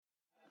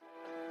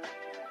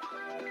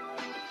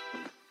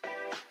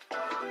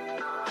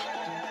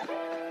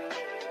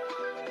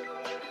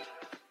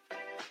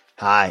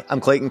Hi, I'm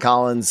Clayton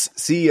Collins,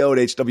 CEO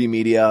at HW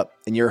Media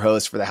and your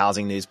host for the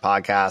Housing News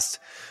Podcast.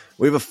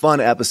 We have a fun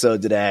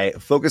episode today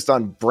focused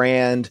on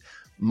brand,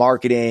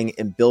 marketing,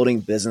 and building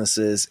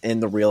businesses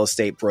in the real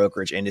estate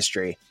brokerage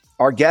industry.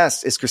 Our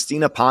guest is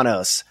Christina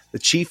Panos, the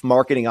Chief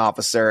Marketing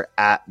Officer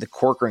at the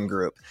Corcoran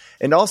Group,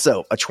 and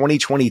also a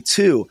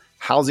 2022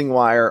 Housing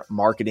Wire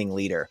marketing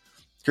leader.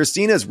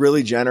 Christina is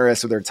really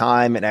generous with her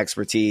time and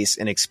expertise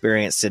and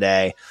experience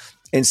today,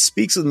 and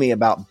speaks with me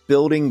about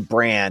building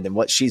brand and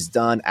what she's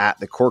done at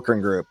the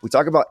Corcoran Group. We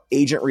talk about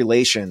agent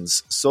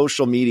relations,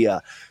 social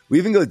media. We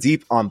even go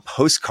deep on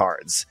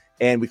postcards,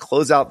 and we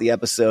close out the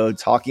episode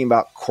talking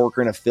about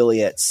Corcoran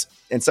affiliates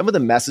and some of the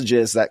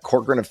messages that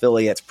Corcoran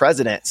affiliates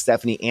president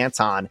Stephanie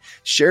Anton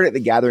shared at the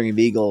Gathering of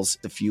Eagles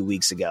a few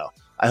weeks ago.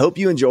 I hope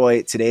you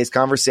enjoy today's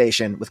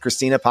conversation with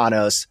Christina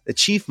Panos, the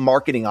Chief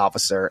Marketing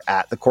Officer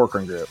at the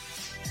Corcoran Group.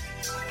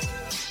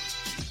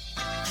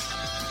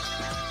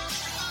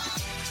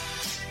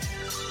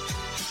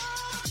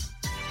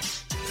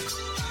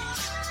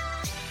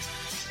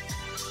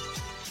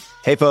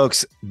 Hey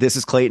folks, this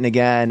is Clayton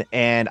again,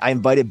 and I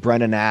invited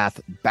Brenda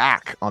Nath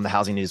back on the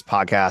Housing News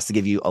Podcast to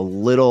give you a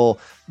little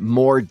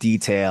more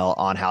detail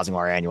on Housing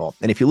Wire Annual.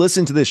 And if you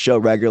listen to this show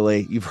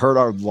regularly, you've heard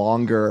our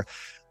longer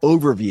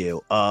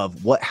overview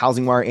of what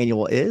Housing Wire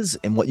Annual is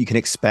and what you can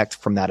expect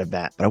from that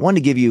event. But I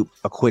wanted to give you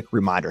a quick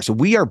reminder. So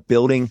we are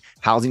building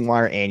Housing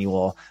Wire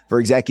Annual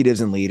for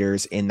executives and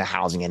leaders in the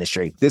housing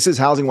industry. This is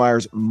Housing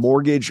Wire's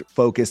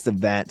mortgage-focused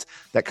event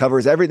that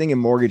covers everything in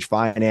mortgage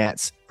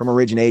finance, from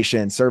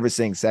origination,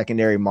 servicing,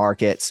 secondary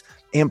markets,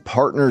 and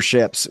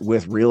partnerships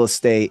with real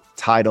estate,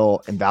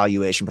 title, and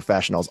valuation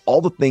professionals.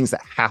 All the things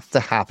that have to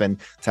happen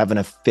to have an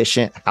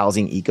efficient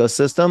housing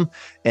ecosystem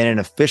and an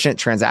efficient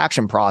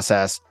transaction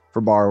process for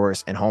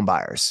borrowers and home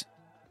buyers.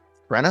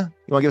 Brenna,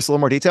 you want to give us a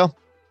little more detail?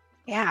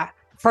 Yeah.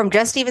 From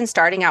just even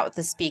starting out with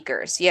the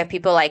speakers, you have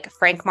people like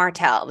Frank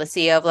Martell, the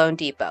CEO of Loan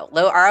Depot,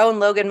 our own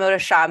Logan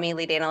Motoshami,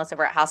 lead analyst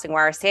over at Housing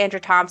Wire, Sandra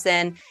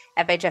Thompson,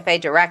 FHFA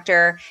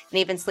director, and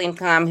even Celine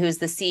Kam, who's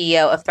the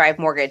CEO of Thrive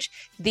Mortgage.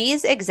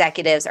 These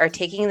executives are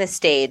taking the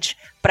stage,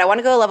 but I want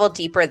to go a level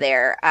deeper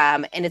there.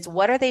 And it's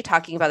what are they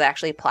talking about that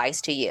actually applies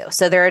to you?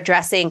 So they're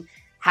addressing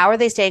how are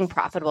they staying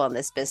profitable in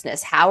this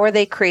business? How are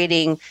they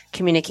creating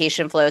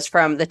communication flows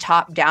from the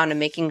top down and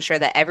making sure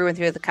that everyone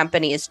through the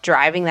company is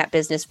driving that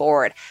business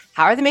forward?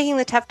 How are they making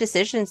the tough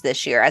decisions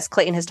this year? As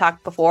Clayton has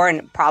talked before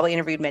and probably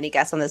interviewed many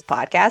guests on this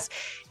podcast,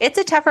 it's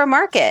a tougher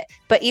market.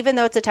 But even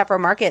though it's a tougher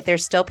market,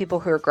 there's still people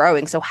who are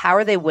growing. So how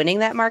are they winning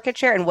that market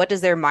share? And what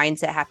does their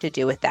mindset have to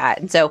do with that?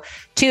 And so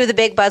two of the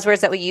big buzzwords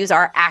that we use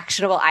are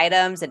actionable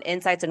items and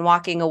insights and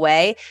walking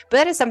away. But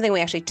that is something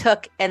we actually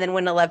took and then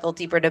went a level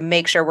deeper to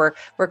make sure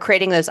we're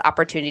creating those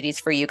opportunities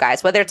for you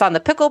guys, whether it's on the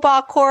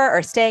pickleball court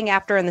or staying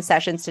after in the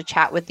sessions to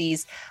chat with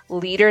these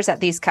leaders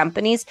at these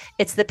companies.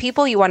 It's the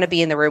people you want to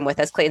be in the room with,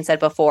 as Clayton said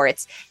before.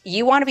 It's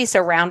you want to be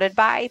surrounded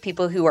by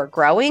people who are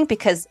growing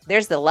because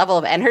there's the level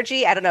of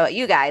energy. I don't know about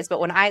you guys, but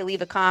when I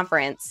leave a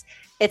conference,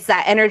 it's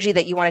that energy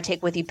that you want to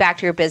take with you back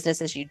to your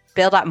business as you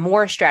build out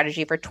more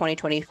strategy for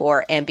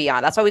 2024 and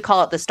beyond. That's why we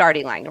call it the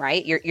starting line,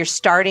 right? You're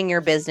starting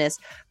your business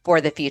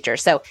for the future.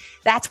 So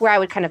that's where I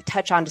would kind of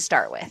touch on to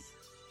start with.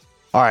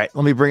 All right,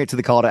 let me bring it to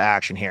the call to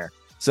action here.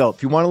 So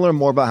if you want to learn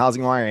more about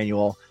Housing Wire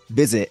Annual,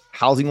 visit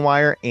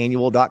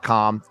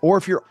housingwireannual.com. Or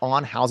if you're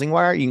on Housing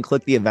Wire, you can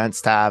click the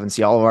events tab and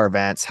see all of our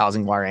events,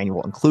 Housing Wire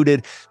Annual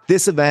included.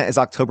 This event is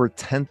October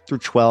 10th through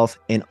 12th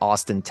in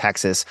Austin,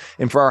 Texas.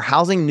 And for our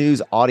housing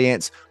news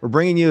audience, we're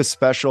bringing you a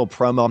special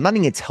promo. I'm not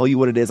even going to tell you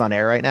what it is on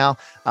air right now.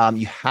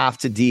 You have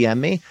to DM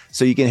me.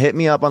 So you can hit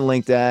me up on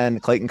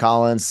LinkedIn, Clayton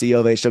Collins, CEO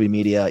of HW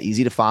Media,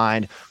 easy to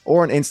find,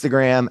 or on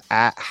Instagram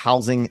at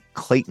Housing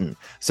Clayton.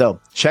 So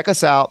check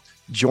us out.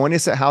 Join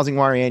us at Housing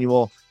Wire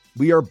Annual.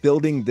 We are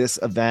building this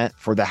event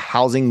for the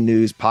Housing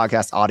News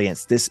Podcast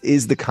audience. This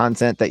is the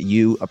content that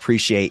you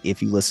appreciate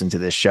if you listen to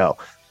this show.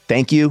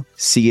 Thank you.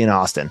 See you in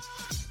Austin.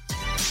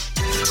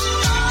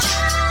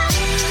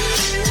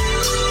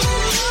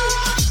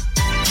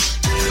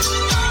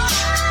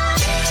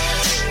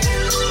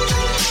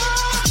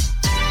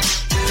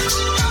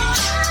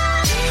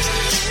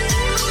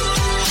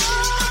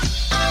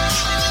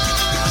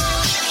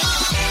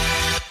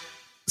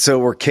 So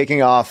we're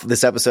kicking off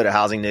this episode of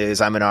Housing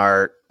News. I'm in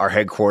our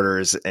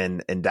headquarters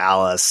in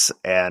Dallas,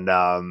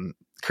 and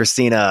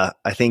Christina,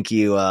 I think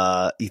you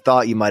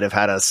thought you might have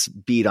had us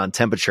beat on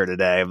temperature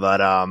today,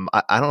 but I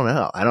don't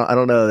know. I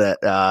don't know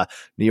that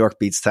New York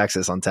beats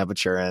Texas on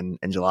temperature in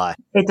July.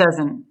 It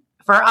doesn't.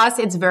 For us,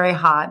 it's very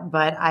hot,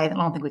 but I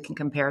don't think we can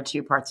compare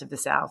to parts of the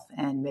South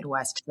and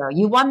Midwest. So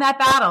you won that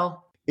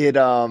battle.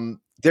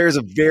 There's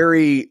a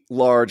very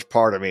large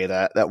part of me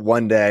that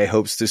one day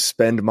hopes to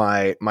spend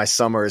my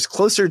summers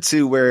closer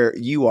to where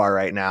you are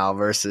right now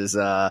versus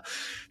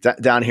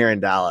down here in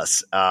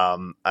Dallas.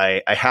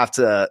 I have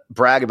to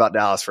brag about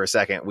Dallas for a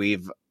second.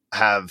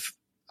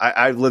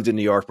 I lived in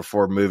New York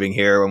before moving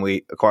here when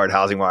we acquired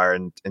Housing Wire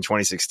in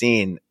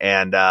 2016.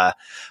 And I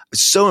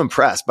was so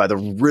impressed by the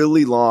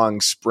really long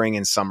spring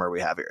and summer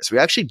we have here. So we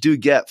actually do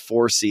get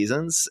 4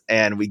 seasons,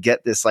 and we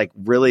get this like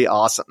really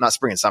awesome, not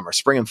spring and summer,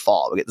 spring and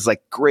fall. We get this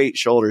like great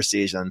shoulder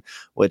season,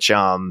 which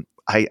I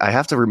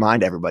have to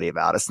remind everybody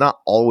about. It's not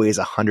always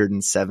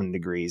 107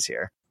 degrees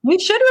here. We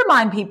should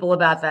remind people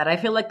about that. I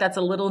feel like that's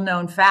a little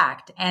known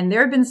fact. And there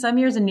have been some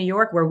years in New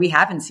York where we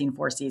haven't seen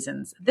 4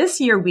 seasons.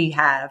 This year we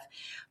have,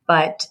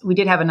 but we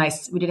did have a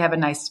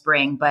nice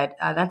spring. But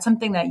that's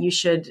something that you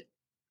should,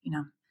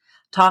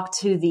 talk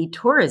to the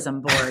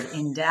tourism board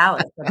in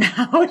Dallas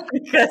about,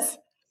 because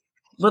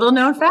little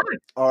known fact.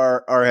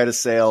 Our head of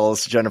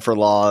sales, Jennifer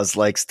Laws,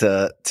 likes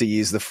to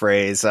use the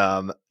phrase,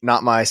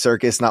 not my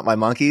circus, not my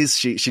monkeys.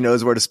 She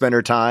knows where to spend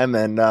her time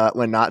and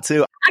when not to.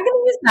 I'm going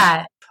to use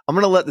that. I'm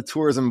going to let the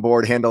tourism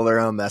board handle their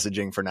own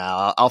messaging for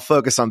now. I'll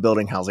focus on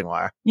building Housing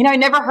Wire. I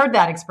never heard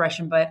that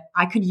expression, but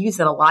I could use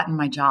it a lot in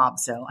my job.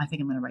 So I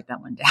think I'm going to write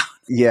that one down.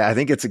 Yeah, I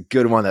think it's a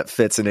good one that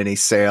fits in any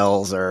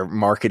sales or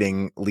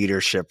marketing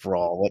leadership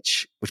role,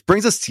 which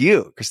brings us to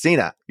you,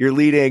 Christina. You're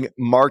leading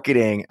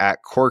marketing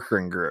at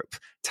Corcoran Group.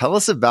 Tell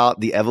us about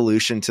the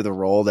evolution to the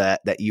role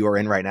that you are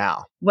in right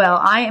now. Well,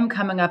 I am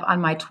coming up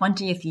on my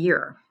 20th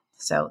year.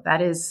 So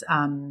that is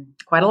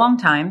quite a long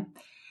time.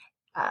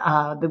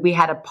 We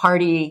had a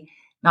party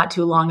not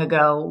too long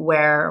ago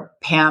where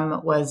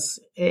Pam was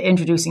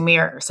introducing me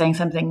or saying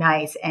something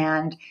nice.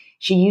 And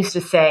she used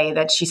to say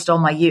that she stole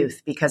my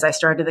youth because I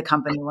started the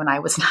company when I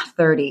was not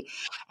 30.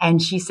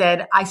 And she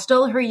said, I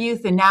stole her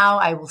youth and now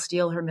I will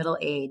steal her middle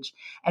age.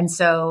 And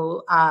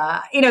so,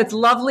 it's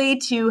lovely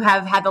to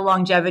have had the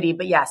longevity,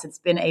 but yes, it's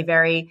been a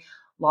very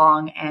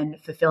long and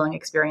fulfilling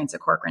experience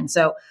at Corcoran.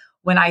 So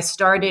when I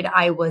started,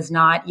 I was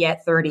not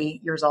yet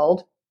 30 years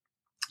old.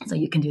 So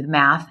you can do the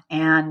math.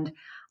 And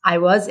I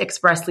was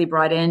expressly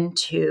brought in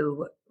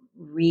to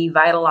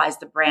revitalize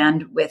the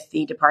brand with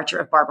the departure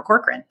of Barbara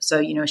Corcoran.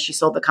 So, she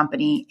sold the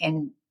company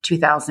in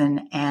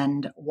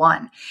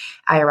 2001.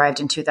 I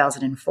arrived in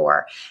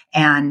 2004.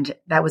 And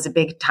that was a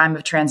big time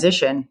of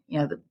transition.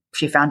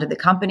 She founded the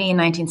company in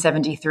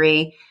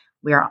 1973.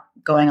 We are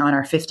going on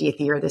our 50th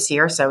year this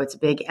year. So it's a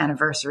big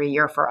anniversary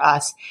year for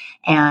us.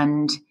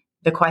 And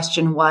the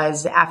question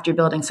was, after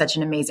building such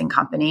an amazing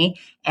company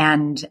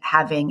and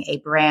having a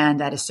brand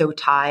that is so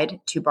tied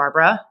to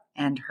Barbara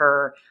and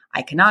her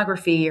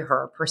iconography,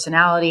 her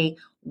personality,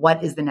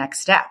 what is the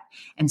next step?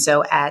 And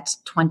so at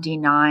 28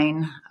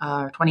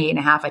 and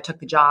a half, I took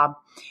the job.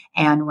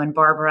 And when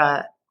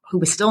Barbara, who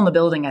was still in the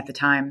building at the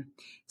time,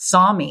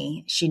 saw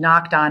me, she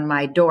knocked on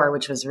my door,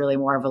 which was really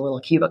more of a little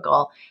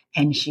cubicle.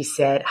 And she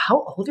said,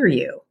 how old are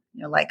you?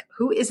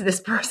 Who is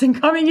this person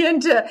coming in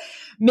to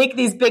make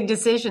these big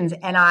decisions?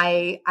 And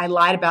I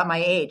lied about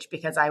my age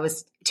because I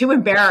was too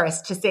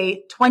embarrassed to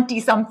say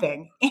 20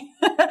 something.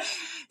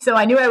 So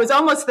I knew I was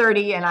almost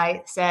 30 and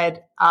I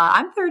said,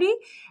 I'm 30.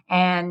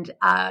 And,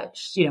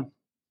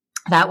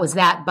 that was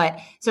that. But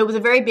so it was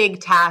a very big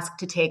task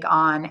to take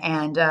on.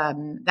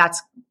 And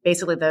that's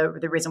basically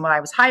the reason why I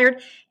was hired.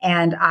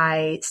 And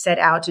I set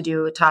out to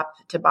do a top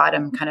to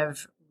bottom kind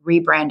of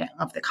rebranding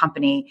of the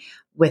company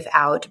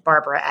without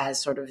Barbara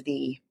as sort of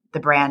the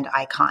brand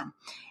icon.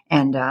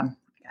 And I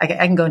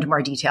can go into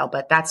more detail,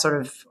 but that's sort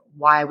of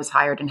why I was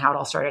hired and how it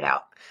all started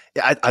out.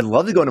 Yeah, I'd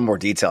love to go into more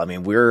detail. I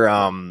mean,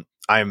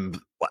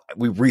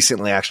 we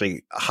recently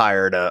actually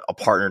hired a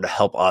partner to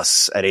help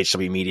us at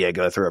HW Media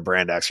go through a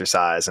brand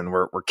exercise, and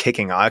we're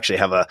kicking. I actually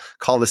have a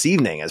call this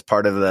evening as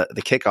part of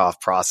the kickoff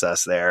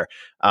process there.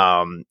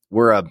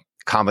 We're a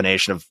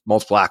combination of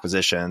multiple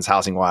acquisitions,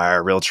 Housing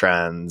Wire, Real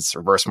Trends,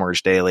 Reverse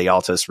Mortgage Daily,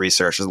 Altos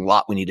Research. There's a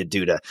lot we need to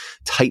do to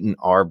tighten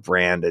our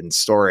brand and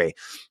story.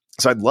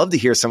 So I'd love to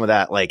hear some of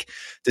that like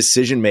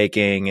decision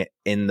making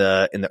in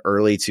the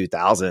early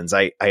 2000s.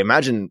 I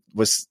imagine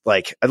was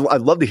like,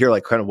 I'd love to hear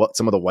like kind of what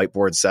some of the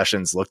whiteboard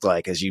sessions looked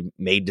like as you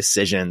made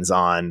decisions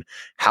on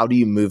how do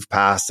you move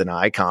past an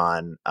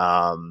icon.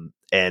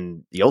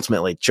 And you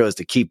ultimately chose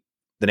to keep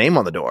the name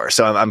on the door.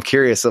 So I'm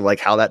curious of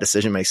like how that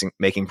decision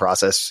making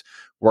process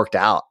worked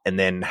out, and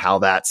then how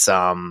that's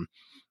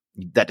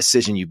that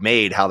decision you've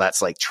made, how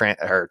that's like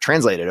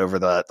translated over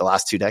the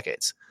last 2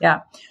 decades. Yeah.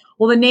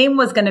 Well, the name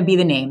was going to be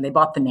the name. They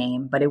bought the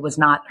name, but it was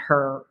not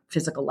her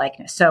physical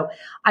likeness. So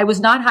I was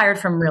not hired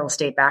from real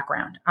estate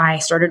background. I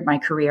started my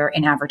career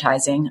in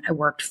advertising. I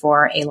worked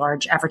for a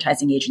large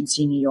advertising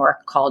agency in New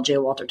York called J.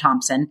 Walter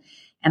Thompson.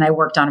 And I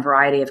worked on a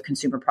variety of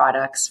consumer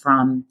products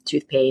from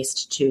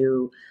toothpaste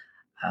to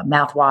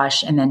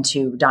mouthwash and then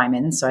to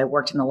diamonds. So I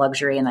worked in the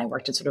luxury and I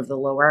worked at sort of the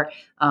lower,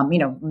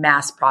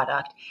 mass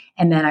product.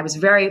 And then I was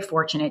very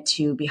fortunate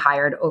to be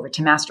hired over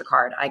to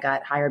MasterCard. I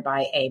got hired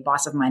by a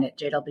boss of mine at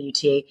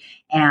JWT,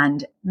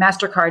 and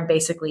MasterCard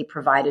basically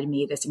provided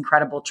me this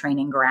incredible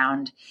training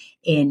ground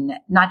in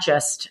not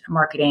just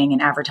marketing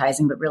and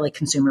advertising, but really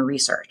consumer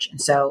research.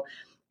 And so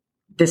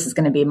this is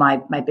going to be my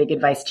big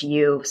advice to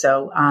you.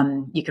 So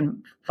you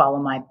can follow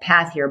my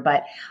path here,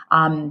 but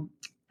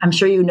I'm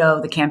sure you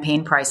know the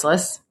campaign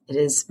Priceless. It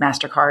is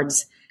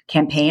MasterCard's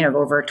campaign of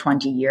over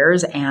 20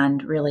 years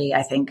and really,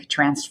 I think,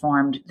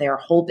 transformed their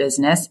whole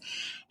business.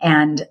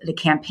 And the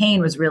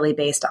campaign was really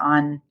based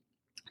on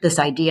this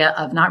idea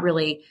of not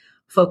really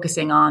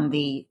focusing on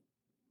the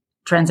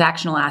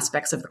transactional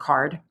aspects of the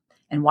card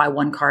and why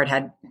one card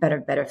had better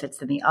benefits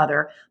than the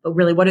other, but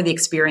really what are the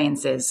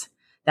experiences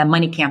that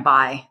money can't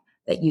buy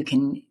that you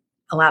can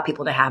allow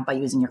people to have by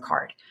using your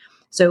card.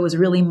 So it was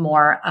really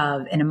more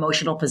of an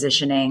emotional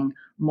positioning,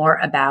 more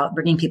about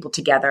bringing people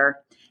together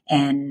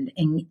and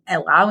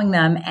allowing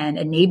them and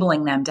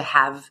enabling them to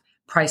have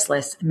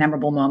priceless,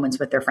 memorable moments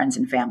with their friends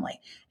and family.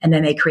 And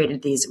then they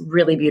created these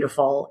really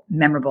beautiful,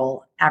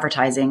 memorable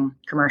advertising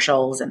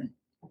commercials and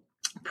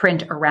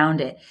print around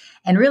it,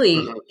 and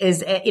really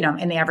is,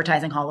 in the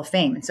Advertising Hall of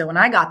Fame. And so when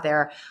I got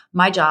there,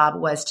 my job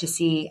was to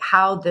see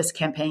how this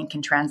campaign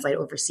can translate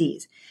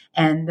overseas.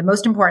 And the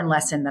most important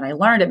lesson that I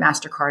learned at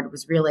MasterCard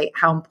was really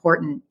how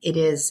important it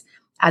is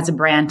as a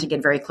brand to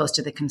get very close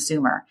to the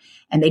consumer.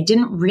 And they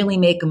didn't really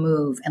make a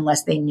move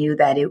unless they knew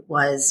that it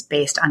was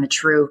based on a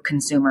true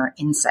consumer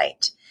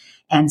insight.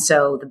 And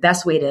so the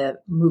best way to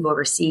move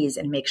overseas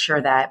and make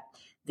sure that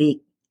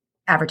the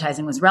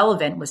advertising was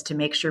relevant was to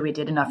make sure we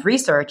did enough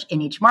research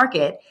in each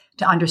market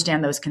to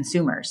understand those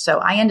consumers. So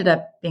I ended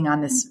up being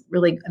on this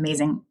really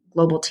amazing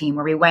global team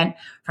where we went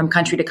from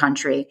country to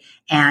country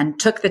and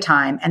took the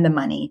time and the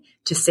money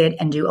to sit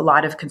and do a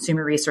lot of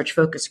consumer research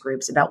focus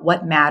groups about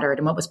what mattered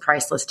and what was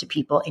priceless to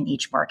people in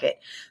each market.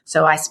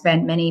 So I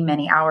spent many,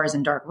 many hours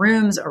in dark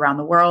rooms around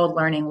the world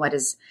learning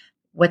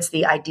what's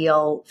the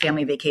ideal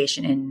family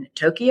vacation in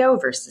Tokyo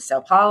versus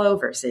Sao Paulo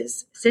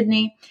versus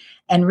Sydney,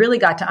 and really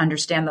got to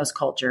understand those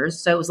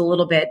cultures. So it was a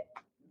little bit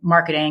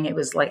marketing. It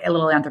was like a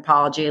little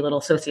anthropology, a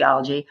little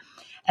sociology.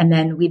 And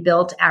then we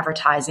built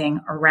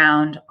advertising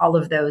around all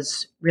of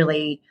those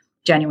really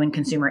genuine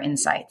consumer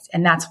insights.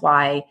 And that's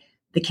why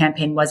the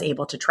campaign was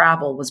able to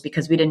travel, was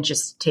because we didn't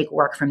just take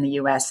work from the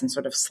US and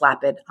sort of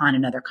slap it on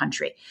another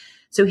country.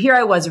 So here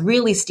I was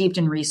really steeped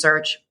in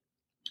research,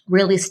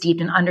 really steeped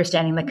in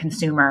understanding the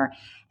consumer.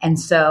 And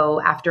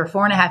so after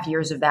 4.5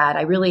 years of that,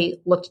 I really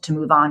looked to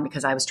move on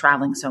because I was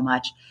traveling so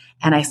much.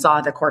 And I saw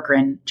the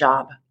Corcoran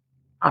job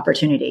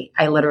opportunity.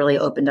 I literally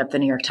opened up the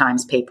New York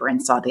Times paper and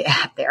saw the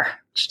ad there,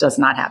 which does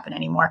not happen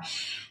anymore.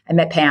 I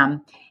met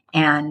Pam,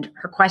 and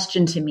her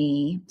question to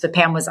me, so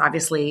Pam was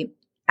obviously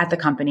at the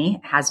company,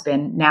 has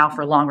been now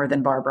for longer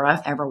than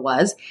Barbara ever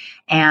was.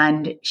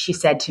 And she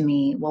said to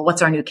me, well,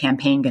 what's our new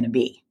campaign going to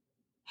be?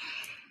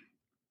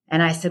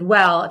 And I said,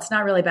 well, it's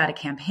not really about a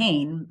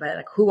campaign, but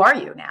like, who are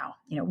you now?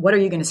 What are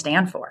you going to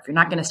stand for? If you're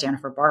not going to stand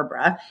for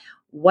Barbara,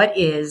 what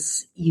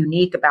is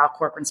unique about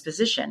Corcoran's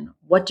position?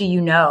 What do you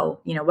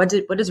know? What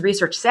does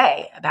research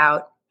say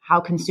about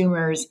how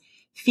consumers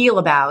feel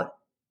about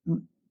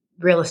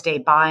real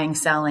estate, buying,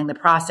 selling, the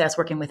process,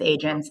 working with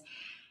agents?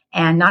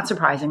 And not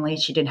surprisingly,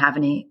 she didn't have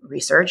any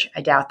research.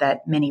 I doubt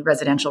that many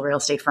residential real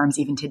estate firms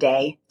even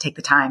today take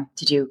the time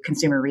to do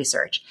consumer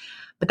research.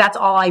 But that's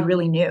all I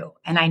really knew.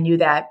 And I knew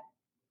that,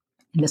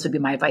 and this would be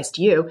my advice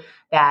to you,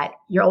 that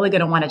you're only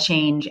going to want to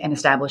change and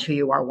establish who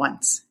you are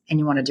once, and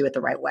you want to do it the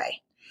right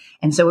way.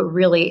 And so it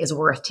really is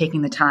worth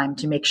taking the time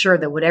to make sure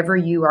that whatever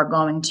you are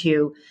going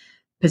to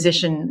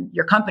position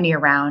your company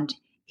around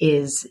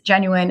is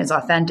genuine, is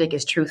authentic,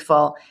 is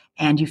truthful,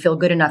 and you feel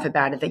good enough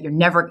about it that you're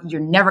never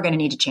going to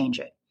need to change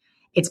it.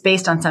 It's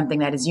based on something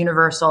that is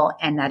universal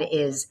and that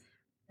is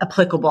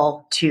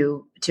applicable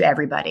to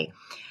everybody.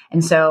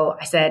 And so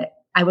I said,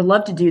 I would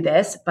love to do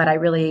this, but I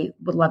really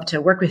would love to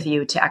work with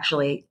you to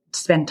actually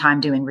spend time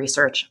doing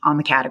research on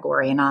the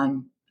category and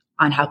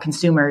on how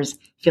consumers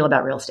feel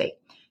about real estate.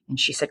 And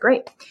she said,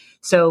 great.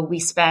 So when you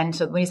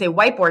say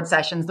whiteboard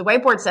sessions, the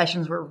whiteboard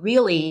sessions were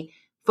really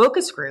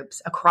focus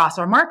groups across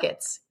our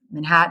markets,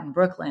 Manhattan,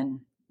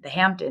 Brooklyn, the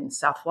Hamptons,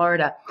 South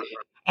Florida.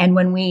 And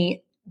when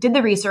we did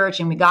the research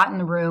and we got in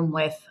the room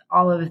with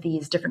all of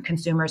these different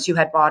consumers who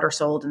had bought or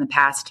sold in the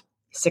past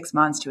 6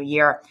 months to a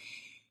year,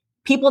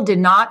 people did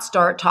not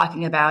start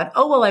talking about,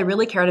 oh, well, I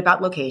really cared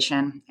about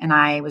location and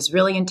I was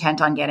really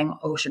intent on getting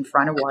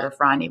oceanfront or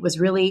waterfront. It was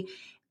really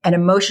an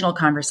emotional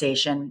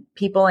conversation.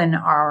 People in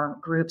our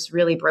groups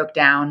really broke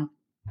down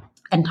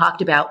and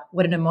talked about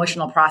what an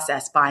emotional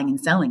process buying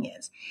and selling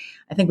is.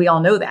 I think we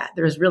all know that.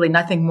 There's really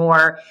nothing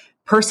more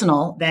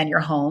personal than your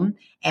home.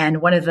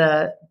 And one of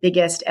the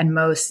biggest and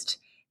most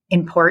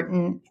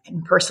important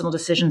and personal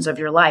decisions of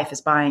your life is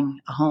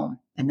buying a home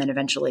and then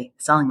eventually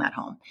selling that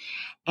home.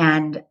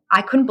 And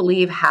I couldn't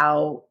believe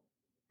how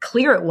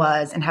clear it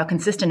was and how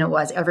consistent it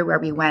was everywhere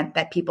we went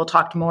that people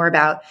talked more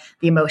about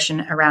the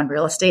emotion around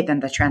real estate than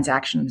the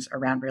transactions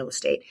around real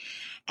estate.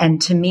 And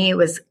to me, it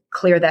was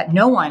clear that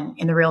no one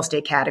in the real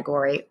estate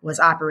category was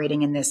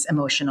operating in this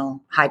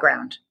emotional high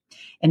ground.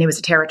 And it was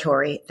a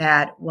territory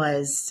that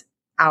was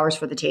ours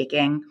for the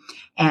taking.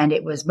 And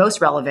it was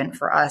most relevant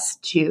for us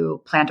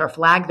to plant our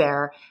flag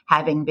there,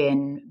 having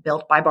been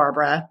built by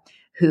Barbara,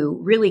 who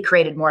really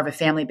created more of a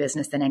family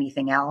business than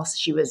anything else.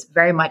 She was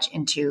very much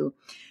into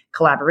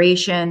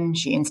collaboration.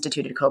 She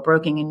instituted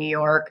co-broking in New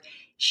York.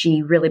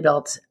 She really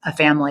built a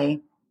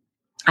family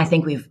I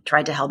think we've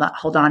tried to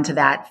hold on to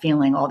that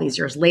feeling all these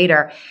years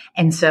later.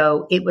 And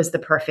so it was the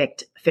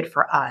perfect fit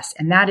for us.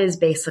 And that is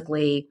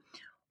basically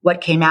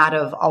what came out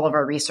of all of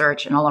our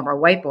research and all of our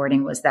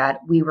whiteboarding, was that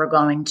we were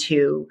going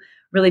to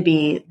really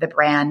be the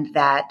brand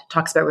that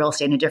talks about real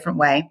estate in a different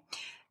way,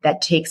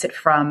 that takes it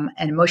from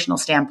an emotional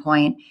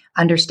standpoint,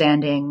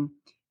 understanding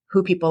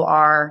who people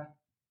are,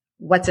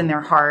 what's in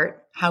their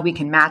heart, how we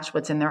can match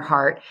what's in their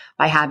heart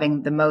by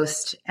having the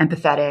most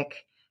empathetic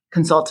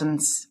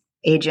consultants,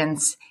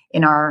 agents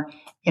in our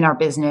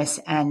business,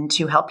 and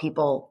to help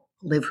people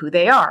live who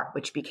they are,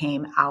 which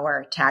became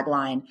our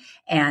tagline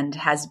and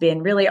has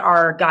been really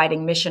our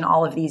guiding mission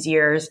all of these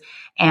years,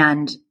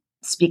 and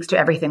speaks to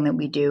everything that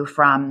we do,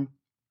 from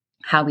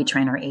how we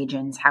train our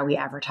agents, how we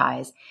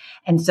advertise.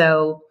 And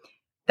so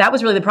that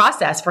was really the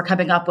process for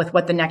coming up with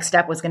what the next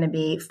step was going to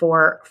be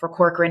for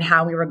Corcoran,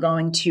 how we were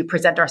going to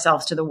present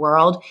ourselves to the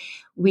world.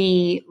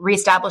 We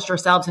reestablished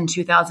ourselves in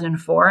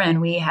 2004,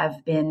 and we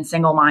have been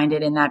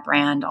single-minded in that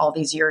brand all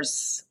these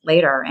years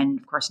later. And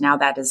of course, now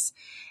that is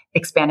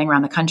expanding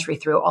around the country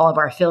through all of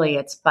our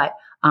affiliates. But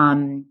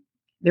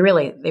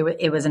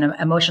it was an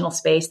emotional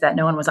space that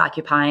no one was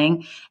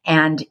occupying.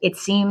 And it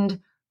seemed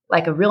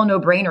like a real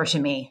no-brainer to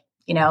me.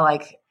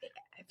 Like,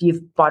 if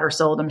you've bought or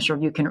sold, I'm sure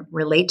you can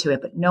relate to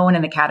it, but no one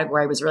in the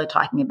category was really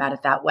talking about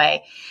it that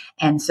way.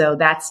 And so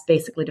that's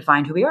basically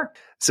defined who we are.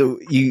 So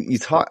you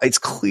talk, it's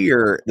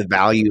clear the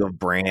value of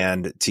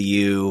brand to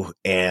you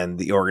and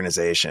the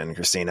organization,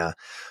 Christina,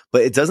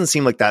 but it doesn't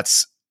seem like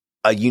that's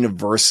a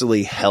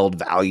universally held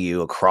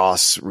value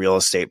across real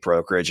estate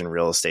brokerage and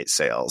real estate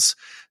sales.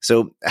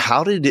 So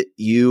how did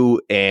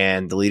you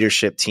and the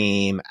leadership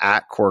team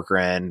at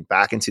Corcoran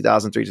back in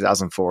 2003,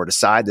 2004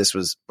 decide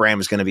brand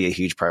was going to be a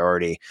huge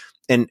priority?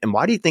 And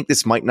why do you think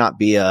this might not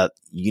be a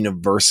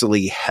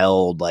universally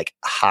held, like,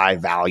 high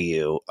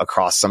value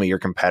across some of your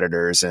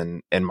competitors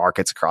and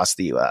markets across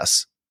the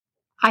US?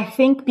 I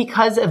think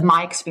because of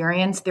my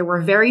experience, there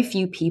were very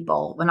few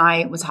people when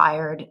I was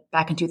hired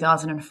back in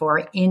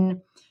 2004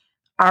 in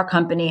our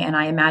company, and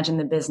I imagine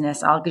the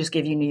business, I'll just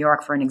give you New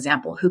York for an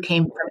example, who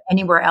came from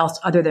anywhere else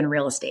other than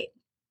real estate.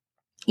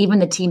 Even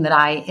the team that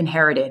I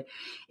inherited,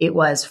 it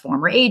was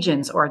former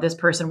agents, or this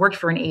person worked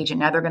for an agent,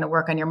 now they're going to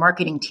work on your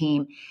marketing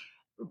team.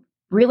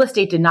 Real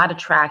estate did not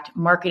attract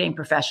marketing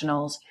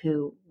professionals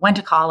who went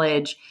to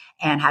college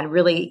and had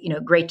really,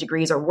 great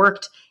degrees, or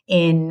worked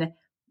in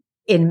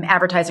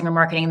advertising or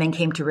marketing and then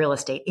came to real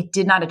estate. It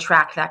did not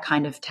attract that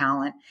kind of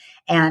talent.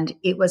 And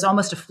it was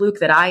almost a fluke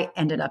that I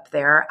ended up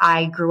there.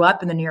 I grew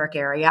up in the New York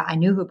area. I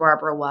knew who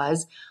Barbara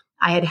was.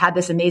 I had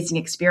this amazing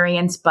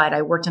experience, but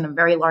I worked in a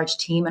very large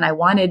team and I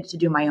wanted to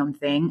do my own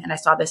thing. And I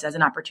saw this as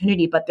an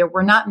opportunity, but there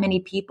were not many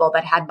people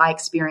that had my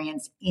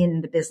experience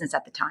in the business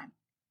at the time.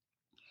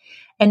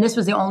 And this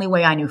was the only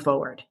way I knew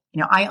forward.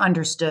 I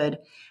understood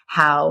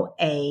how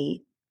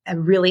a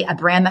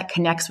brand that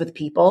connects with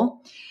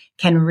people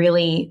can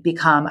really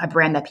become a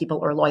brand that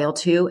people are loyal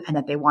to and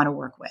that they want to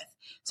work with.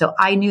 So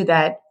I knew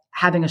that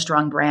having a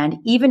strong brand,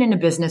 even in a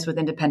business with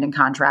independent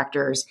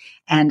contractors,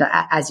 and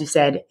as you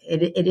said,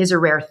 it is a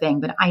rare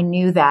thing, but I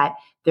knew that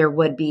there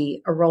would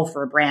be a role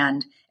for a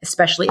brand,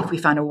 especially if we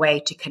found a way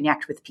to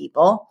connect with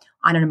people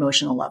on an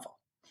emotional level.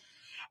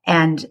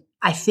 And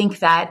I think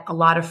that a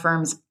lot of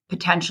firms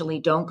potentially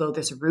don't go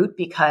this route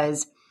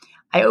because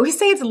I always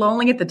say it's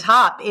lonely at the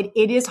top.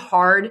 It is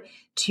hard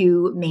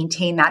to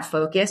maintain that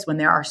focus when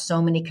there are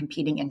so many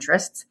competing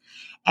interests.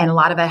 And a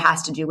lot of it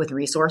has to do with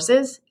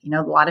resources.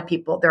 A lot of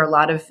people, there are a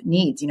lot of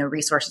needs,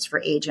 resources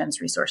for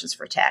agents, resources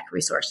for tech,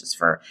 resources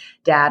for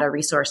data,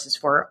 resources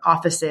for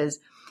offices,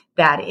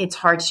 that it's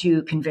hard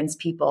to convince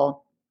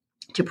people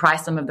to pry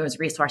some of those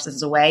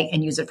resources away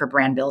and use it for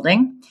brand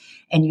building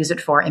and use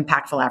it for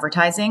impactful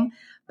advertising.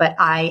 But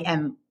I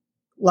am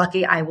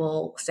lucky, I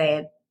will say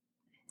it,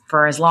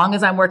 for as long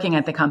as I'm working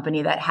at the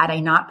company, that had I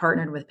not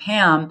partnered with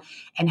Pam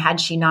and had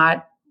she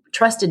not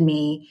trusted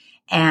me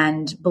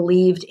and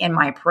believed in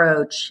my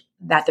approach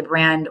that the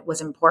brand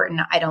was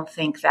important, I don't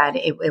think that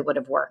it would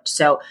have worked.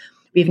 So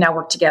we've now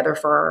worked together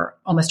for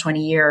almost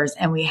 20 years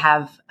and we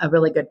have a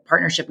really good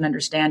partnership and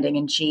understanding.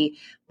 And she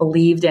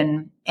believed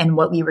in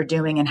what we were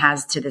doing and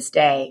has to this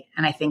day.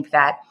 And I think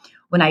that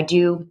when I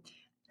do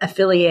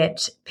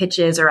affiliate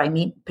pitches or I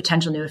meet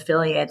potential new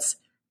affiliates,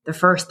 the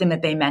first thing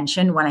that they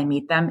mention when I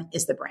meet them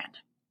is the brand.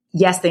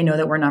 Yes, they know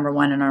that we're number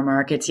one in our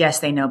markets. Yes,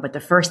 they know, but the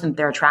first thing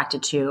they're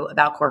attracted to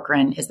about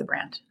Corcoran is the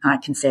brand. And I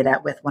can say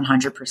that with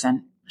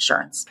 100%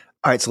 assurance.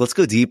 All right, so let's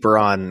go deeper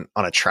on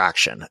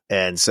attraction.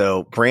 And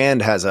so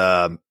brand has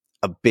a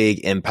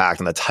big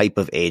impact on the type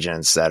of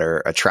agents that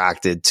are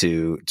attracted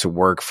to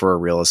work for a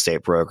real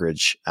estate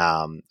brokerage.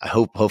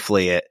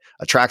 Hopefully it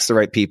attracts the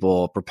right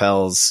people,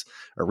 repels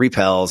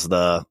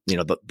the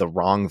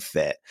wrong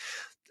fit.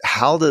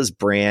 How does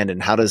brand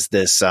and how does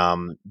this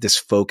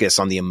focus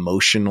on the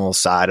emotional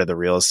side of the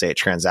real estate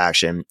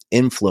transaction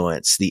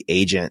influence the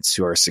agents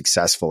who are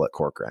successful at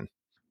Corcoran?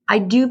 I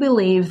do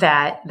believe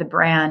that the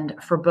brand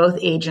for both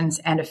agents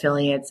and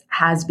affiliates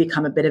has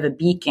become a bit of a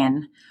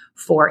beacon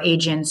for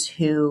agents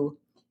who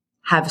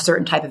have a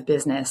certain type of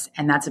business,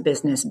 and that's a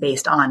business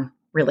based on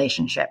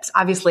relationships.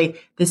 Obviously,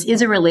 this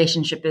is a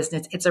relationship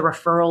business. It's a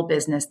referral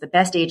business. The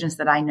best agents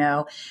that I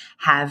know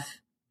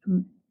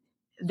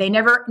they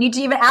never need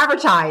to even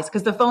advertise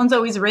because the phone's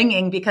always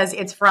ringing because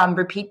it's from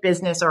repeat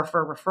business or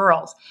for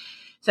referrals.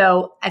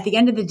 So at the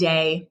end of the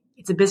day,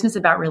 it's a business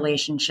about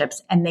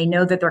relationships, and they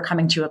know that they're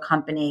coming to a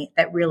company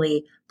that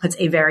really puts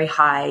a very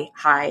high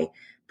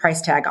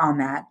price tag on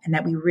that, and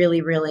that we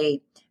really,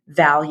 really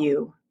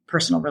value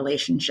personal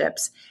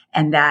relationships,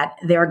 and that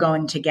they're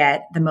going to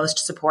get the most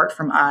support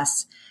from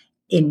us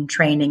in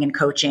training and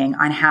coaching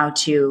on how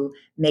to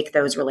make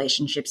those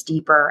relationships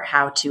deeper,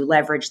 how to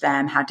leverage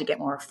them, how to get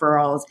more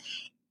referrals.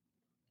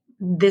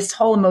 This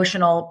whole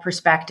emotional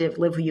perspective,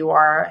 live who you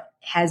are,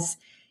 has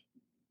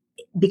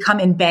become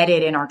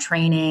embedded in our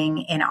training,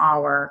 in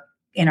our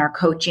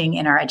coaching,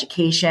 in our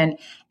education.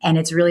 And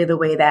it's really the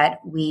way that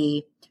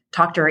we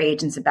talk to our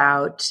agents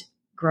about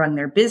growing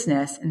their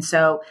business. And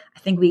so I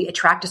think we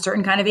attract a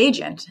certain kind of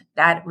agent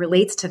that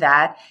relates to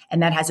that,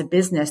 and that has a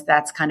business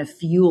that's kind of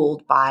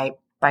fueled by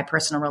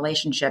personal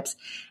relationships.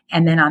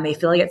 And then on the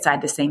affiliate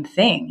side, the same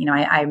thing. You know,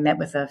 I met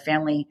with a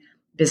family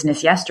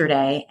business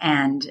yesterday,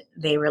 and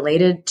they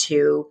related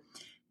to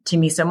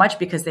me so much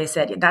because they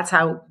said, that's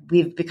how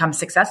we've become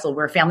successful.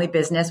 We're a family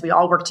business. We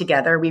all work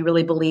together. We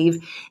really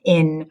believe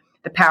in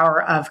the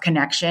power of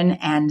connection.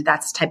 And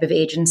that's the type of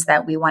agents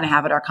that we want to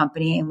have at our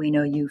company. And we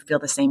know you feel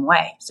the same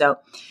way. So,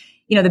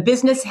 you know, the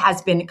business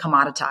has been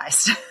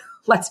commoditized,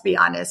 let's be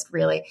honest,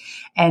 really,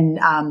 and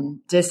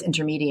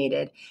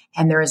disintermediated.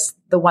 And there's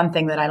the one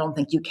thing that I don't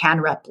think you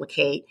can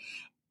replicate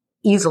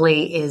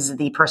easily is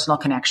the personal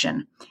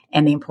connection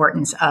and the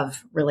importance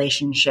of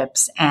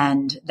relationships.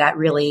 And that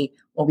really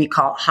what we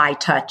call high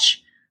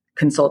touch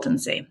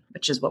consultancy,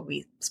 which is what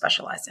we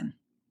specialize in.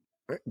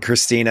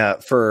 Christina,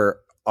 for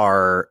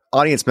our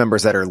audience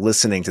members that are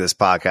listening to this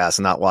podcast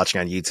and not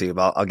watching on YouTube,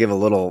 I'll give a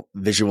little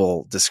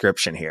visual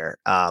description here.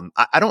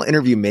 I don't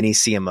interview many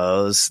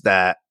CMOs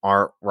that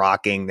aren't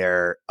rocking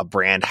a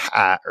brand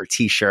hat or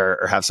t-shirt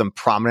or have some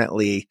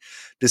prominently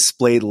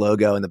displayed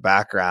logo in the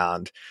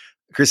background.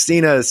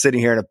 Christina is sitting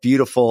here in a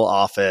beautiful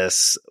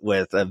office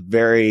with a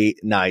very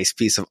nice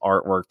piece of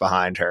artwork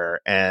behind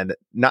her, and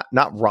not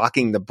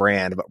rocking the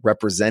brand, but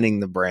representing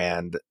the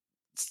brand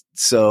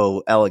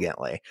so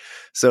elegantly.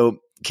 So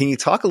can you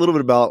talk a little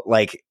bit about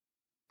like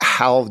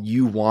how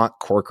you want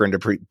Corcoran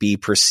to be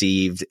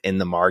perceived in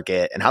the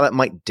market, and how that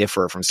might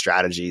differ from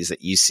strategies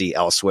that you see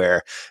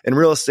elsewhere in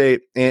real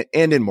estate and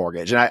in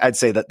mortgage? And I'd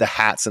say that the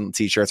hats and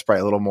t-shirts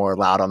probably a little more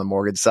loud on the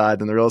mortgage side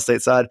than the real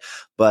estate side,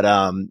 but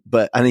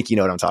I think you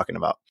know what I'm talking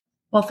about.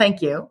 Well,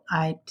 thank you.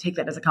 I take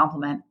that as a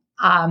compliment.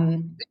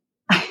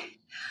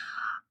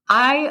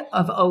 I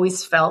have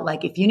always felt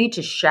like if you need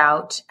to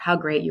shout how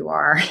great you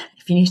are,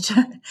 if you need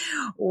to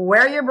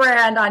wear your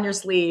brand on your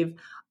sleeve,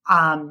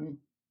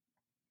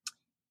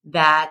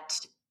 that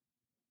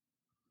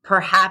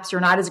perhaps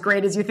you're not as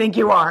great as you think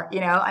you are. You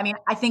know, I mean,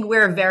 I think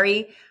we're a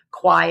very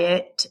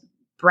quiet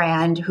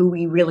brand who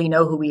we really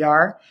know who we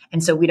are.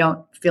 And so we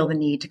don't feel the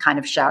need to kind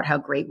of shout how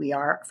great we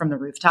are from the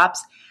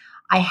rooftops.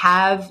 I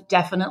have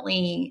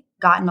definitely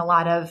gotten a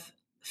lot of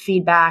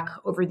feedback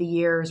over the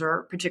years,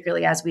 or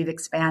particularly as we've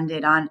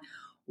expanded, on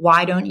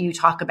why don't you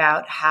talk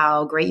about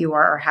how great you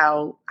are or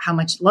how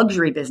much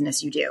luxury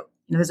business you do? You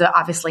know, there's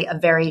obviously a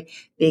very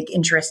big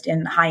interest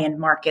in the high-end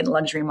market,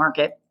 luxury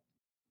market.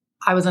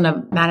 I was on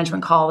a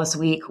management call this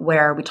week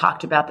where we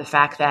talked about the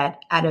fact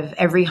that out of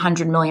every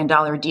 $100 million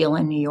deal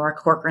in New York,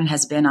 Corcoran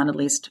has been on at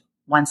least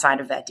one side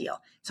of that deal.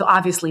 So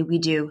obviously we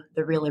do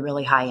the really,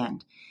 really high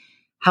end.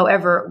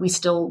 However, we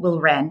still will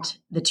rent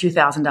the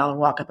 $2,000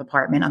 walk-up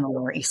apartment on the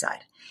Lower East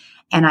Side.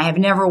 And I have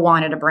never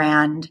wanted a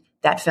brand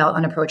that felt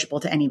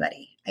unapproachable to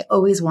anybody. I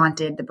always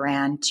wanted the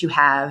brand to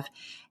have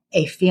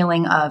a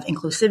feeling of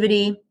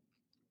inclusivity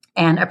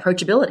and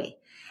approachability.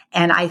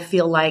 And I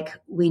feel like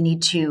we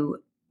need to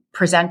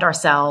present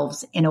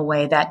ourselves in a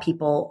way that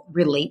people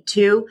relate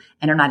to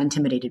and are not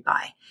intimidated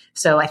by.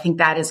 So I think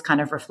that is kind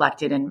of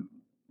reflected in,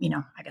 you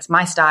know, I guess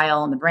my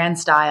style and the brand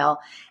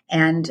style.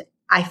 And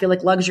I feel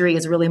like luxury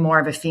is really more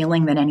of a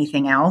feeling than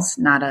anything else,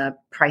 not a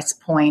price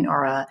point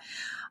or a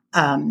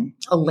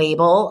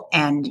label.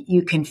 And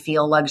you can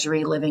feel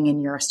luxury living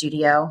in your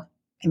studio.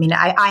 I mean,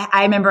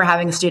 I remember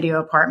having a studio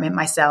apartment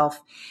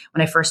myself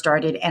when I first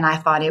started, and I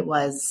thought it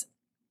was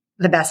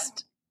the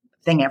best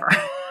thing ever.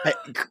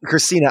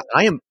 Christina,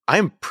 I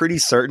am pretty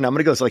certain I'm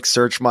going to go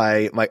search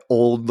my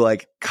old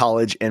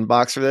college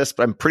inbox for this,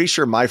 but I'm pretty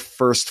sure my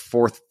first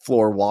fourth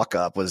floor walk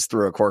up was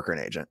through a Corcoran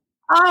agent.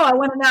 Oh, I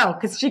want to know,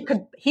 because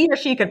he or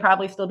she could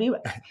probably still be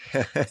with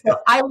me. So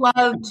I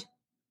loved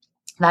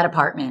that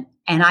apartment,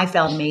 and I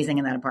felt amazing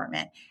in that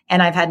apartment,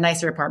 and I've had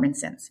nicer apartments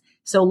since.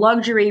 So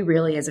luxury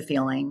really is a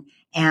feeling,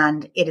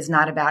 and it is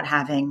not about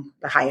having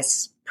the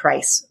highest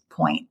price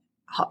point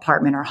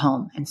apartment or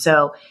home. And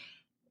so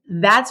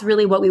that's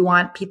really what we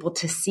want people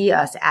to see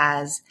us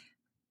as,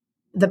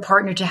 the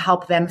partner to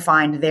help them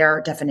find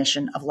their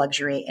definition of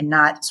luxury and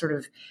not sort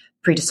of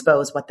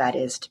predispose what that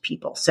is to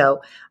people.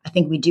 So I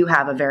think we do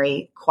have a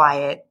very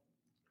quiet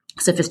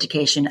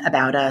sophistication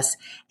about us.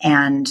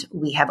 And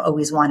we have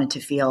always wanted to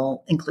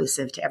feel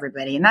inclusive to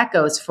everybody. And that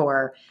goes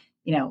for,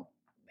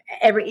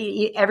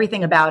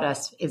 everything about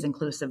us is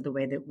inclusive. The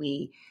way that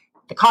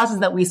the causes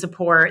that we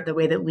support, the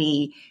way that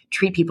we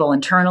treat people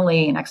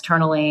internally and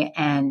externally.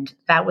 And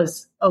that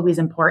was always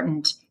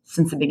important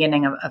since the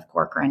beginning of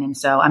Corcoran. And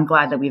so I'm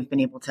glad that we've been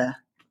able to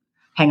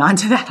hang on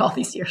to that all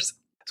these years.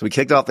 So we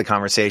kicked off the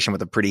conversation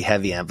with a pretty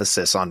heavy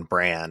emphasis on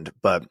brand,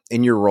 but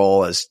in your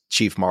role as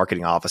Chief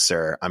Marketing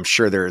Officer, I'm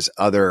sure there's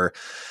other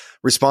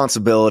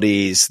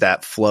responsibilities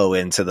that flow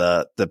into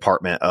the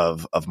department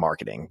of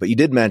marketing. But you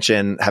did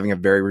mention having a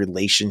very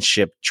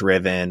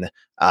relationship-driven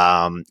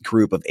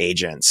group of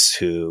agents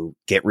who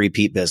get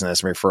repeat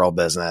business, referral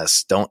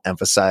business, don't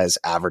emphasize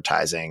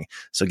advertising.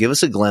 So give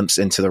us a glimpse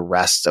into the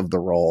rest of the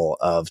role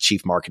of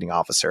Chief Marketing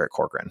Officer at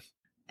Corcoran.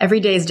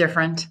 Every day is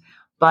different,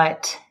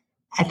 but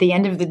at the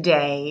end of the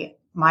day,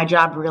 my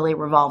job really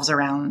revolves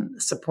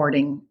around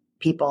supporting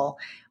people,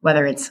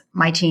 whether it's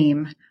my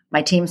team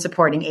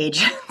supporting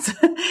agents,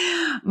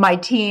 my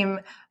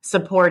team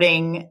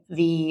supporting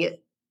the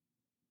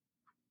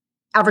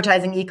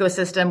advertising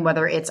ecosystem,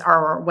 whether it's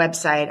our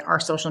website, our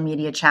social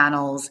media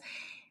channels.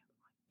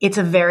 It's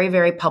a very,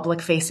 very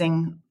public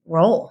facing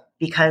role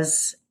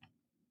because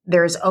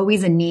there's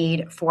always a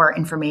need for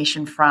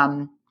information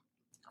from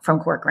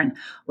Corcoran,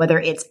 whether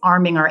it's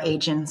arming our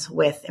agents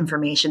with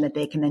information that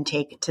they can then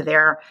take to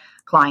their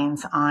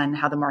clients on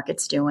how the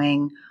market's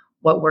doing,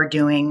 what we're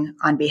doing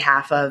on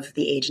behalf of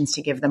the agents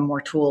to give them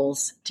more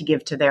tools to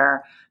give to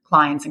their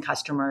clients and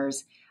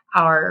customers.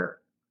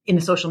 In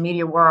the social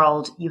media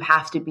world, you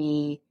have to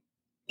be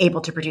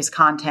able to produce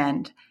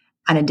content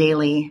on a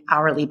daily,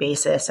 hourly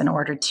basis in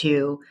order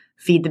to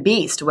feed the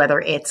beast, whether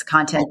it's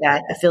content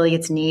that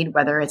affiliates need,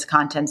 whether it's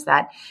content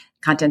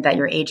that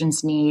your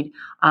agents need.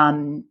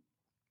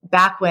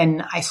 Back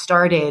when I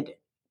started,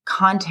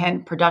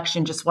 content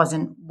production just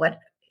wasn't what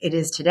it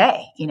is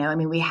today.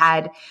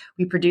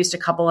 We produced a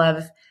couple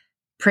of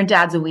print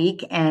ads a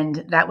week,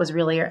 and that was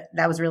really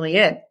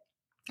it.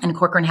 And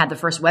Corcoran had the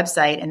first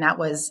website, and that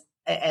was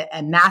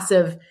a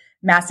massive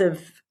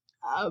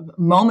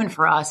moment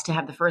for us to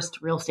have the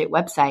first real estate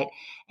website.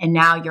 And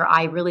now your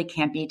eye really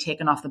can't be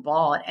taken off the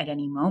ball at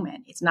any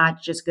moment. It's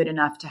not just good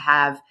enough to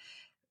have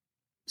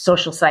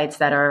social sites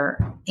that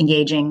are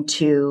engaging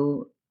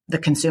to the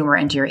consumer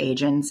and to your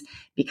agents,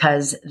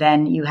 because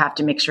then you have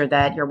to make sure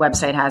that your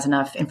website has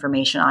enough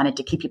information on it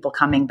to keep people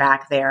coming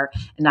back there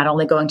and not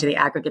only going to the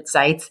aggregate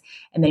sites.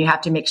 And then you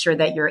have to make sure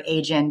that your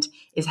agent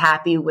is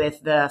happy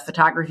with the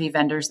photography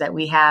vendors that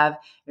we have.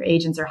 Your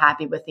agents are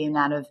happy with the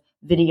amount of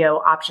video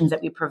options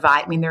that we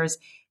provide.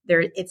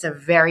 It's a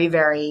very,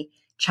 very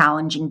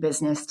challenging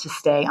business to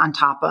stay on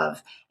top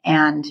of.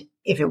 And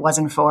if it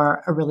wasn't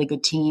for a really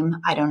good team,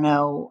 I don't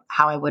know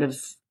how I would have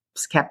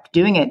kept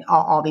doing it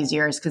all these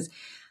years, because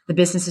the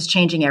business is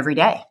changing every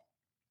day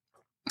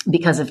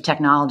because of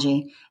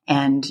technology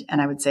and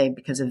I would say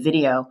because of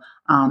video.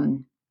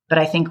 But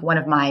I think one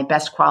of my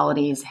best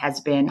qualities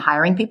has been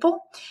hiring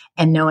people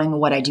and knowing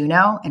what I do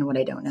know and what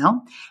I don't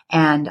know.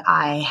 And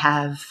I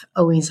have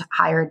always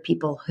hired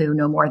people who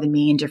know more than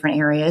me in different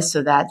areas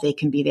so that they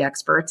can be the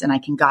experts and I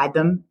can guide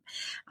them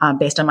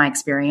based on my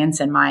experience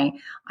and my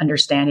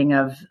understanding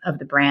of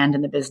the brand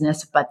and the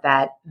business, but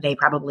that they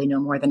probably know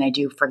more than I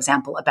do, for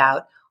example,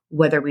 about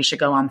whether we should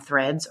go on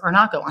Threads or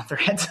not go on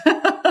Threads.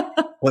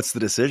 What's the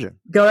decision?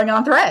 Going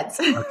on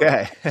Threads.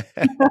 Okay.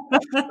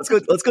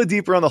 Let's go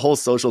deeper on the whole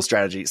social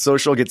strategy.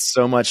 Social gets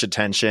so much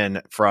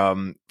attention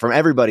from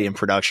everybody in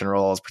production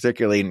roles,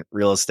 particularly in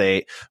real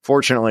estate.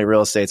 Fortunately,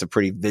 real estate's a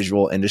pretty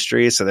visual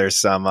industry, so there's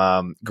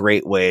some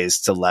great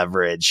ways to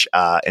leverage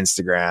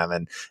Instagram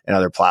and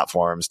other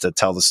platforms to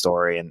tell the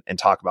story and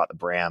talk about the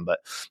brand. But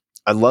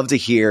I'd love to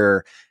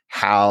hear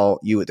how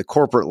you at the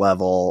corporate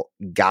level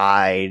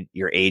guide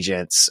your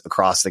agents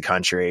across the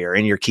country or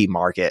in your key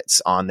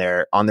markets on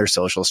their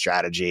social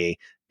strategy,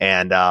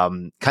 and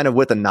kind of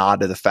with a nod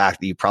to the fact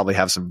that you probably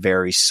have some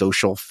very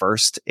social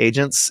first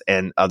agents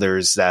and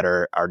others that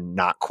are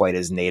not quite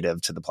as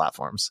native to the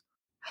platforms.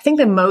 I think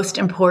the most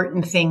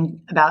important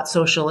thing about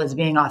social is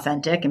being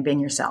authentic and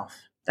being yourself.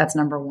 That's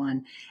number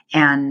one.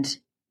 And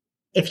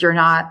if you're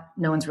not,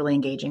 no one's really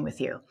engaging with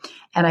you.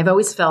 And I've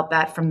always felt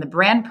that from the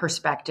brand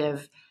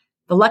perspective,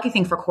 the lucky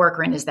thing for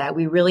Corcoran is that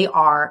we really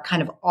are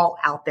kind of all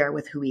out there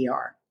with who we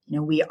are.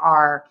 We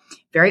are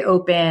very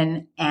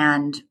open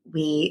and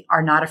we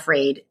are not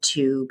afraid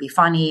to be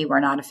funny.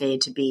 We're not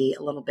afraid to be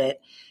a little bit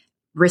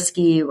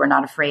risky. We're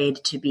not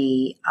afraid to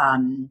be a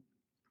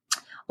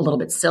little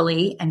bit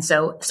silly. And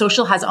so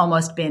social has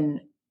almost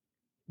been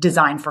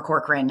designed for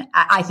Corcoran,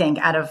 I think,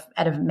 out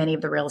of many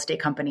of the real estate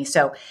companies.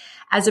 So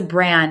as a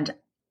brand,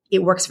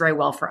 it works very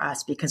well for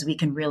us because we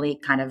can really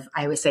kind of,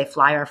 I always say,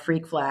 fly our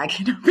freak flag,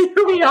 be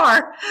who we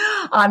are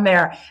on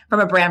there from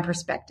a brand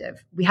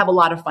perspective. We have a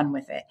lot of fun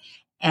with it.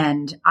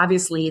 And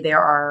obviously there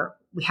are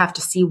we have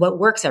to see what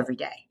works every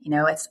day.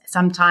 It's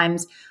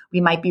sometimes we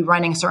might be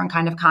running certain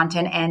kind of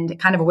content and it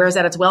kind of wears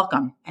out its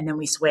welcome. And then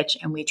we switch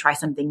and we try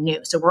something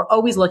new. So we're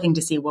always looking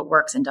to see what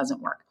works and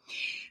doesn't work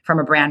from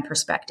a brand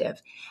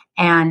perspective.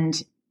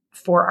 And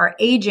for our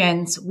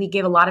agents, we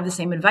give a lot of the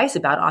same advice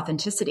about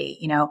authenticity.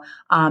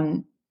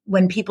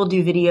 When people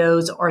do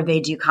videos or they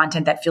do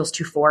content that feels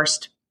too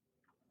forced,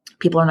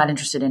 people are not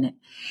interested in it.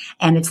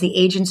 And it's the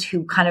agents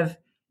who kind of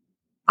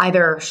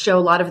either show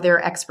a lot of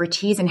their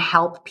expertise and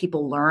help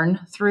people learn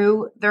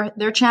through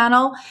their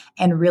channel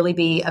and really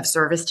be of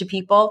service to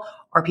people,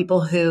 or people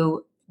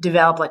who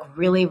develop like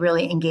really,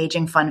 really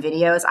engaging, fun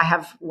videos. I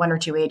have one or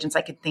two agents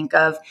I could think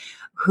of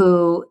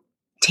who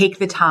take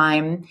the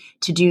time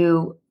to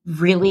do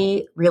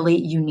really, really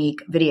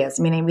unique videos.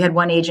 I mean, we had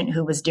one agent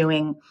who was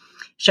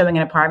showing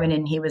an apartment,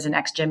 and he was an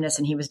ex-gymnast,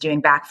 and he was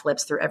doing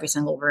backflips through every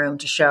single room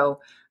to show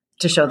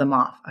them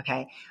off.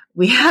 Okay.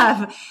 We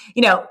have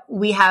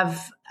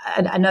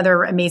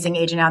another amazing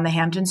agent out in the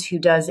Hamptons who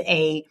does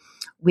a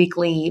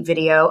weekly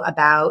video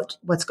about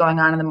what's going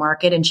on in the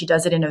market. And she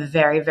does it in a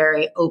very,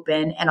 very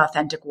open and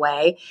authentic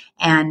way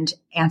and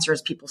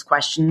answers people's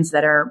questions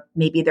that are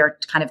maybe they're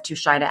kind of too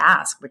shy to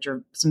ask, which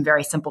are some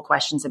very simple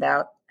questions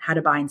about how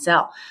to buy and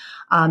sell.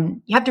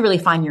 You have to really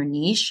find your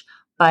niche,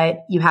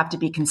 but you have to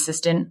be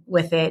consistent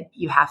with it.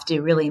 You have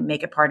to really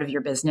make it part of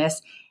your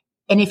business.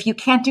 And if you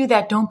can't do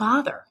that, don't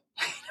bother.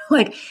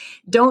 Like,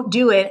 don't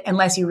do it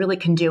unless you really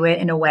can do it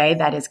in a way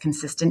that is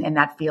consistent and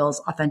that feels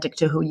authentic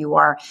to who you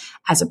are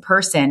as a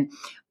person.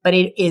 But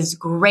it is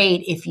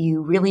great if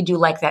you really do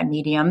like that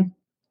medium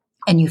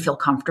and you feel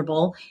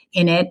comfortable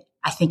in it.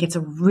 I think it's a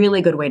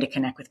really good way to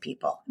connect with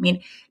people. I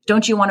mean,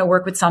 don't you want to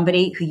work with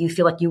somebody who you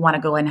feel like you want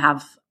to go and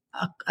have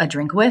a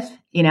drink with,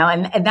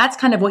 and that's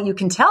kind of what you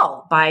can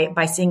tell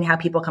by seeing how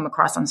people come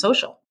across on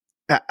social.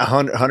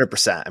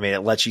 100%. I mean,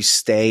 it lets you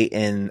stay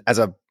in as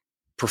a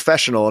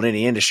professional in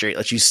any industry, it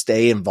lets you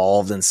stay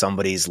involved in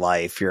somebody's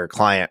life, your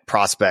client,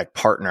 prospect,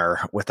 partner,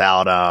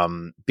 without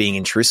being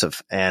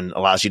intrusive, and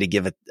allows you to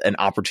give it an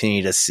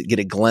opportunity to get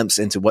a glimpse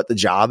into what the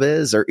job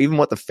is or even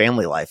what the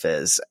family life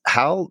is.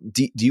 How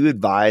do you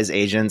advise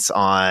agents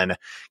on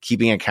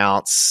keeping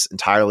accounts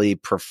entirely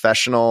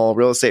professional,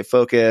 real estate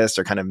focused,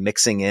 or kind of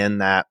mixing in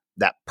that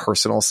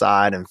personal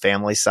side and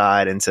family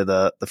side into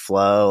the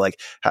flow? Like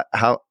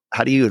how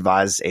do you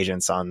advise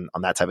agents on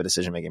that type of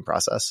decision-making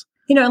process?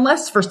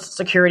 Unless for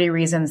security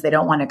reasons, they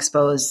don't want to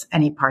expose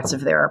any parts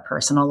of their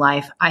personal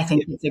life, I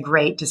think it's a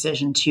great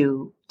decision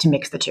to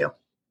mix the two.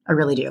 I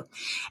really do.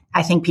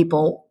 I think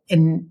people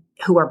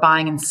who are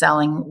buying and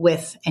selling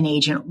with an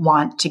agent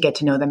want to get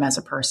to know them as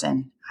a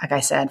person. Like I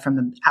said, from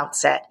the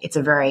outset, it's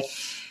a very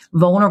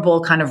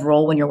vulnerable kind of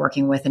role when you're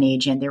working with an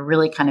agent. They're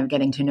really kind of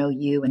getting to know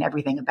you and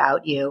everything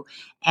about you,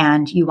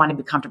 and you want to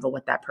be comfortable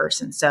with that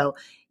person. So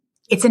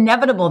it's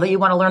inevitable that you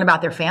want to learn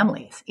about their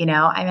families. I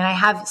mean, I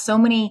have so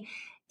many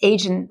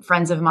agent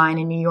friends of mine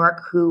in New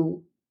York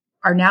who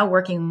are now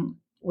working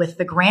with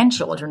the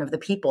grandchildren of the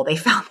people they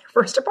found their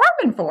first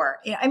apartment for.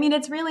 I mean,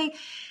 it's really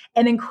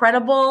an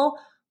incredible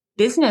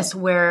business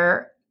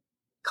where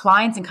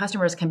clients and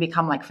customers can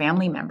become like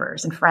family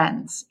members and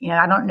friends.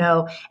 I don't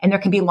know. And there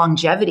can be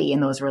longevity in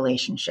those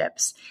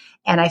relationships.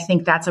 And I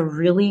think that's a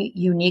really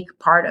unique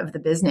part of the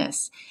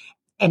business.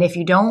 And if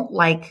you don't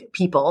like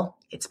people,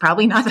 it's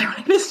probably not the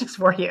right business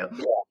for you.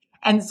 Yeah.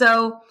 And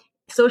so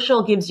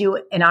social gives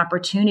you an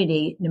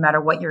opportunity, no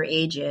matter what your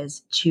age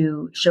is,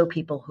 to show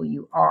people who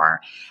you are.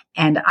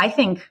 And I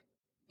think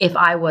if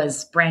I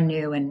was brand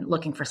new and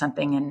looking for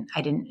something and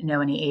I didn't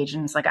know any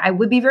agents, like I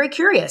would be very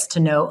curious to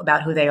know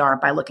about who they are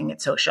by looking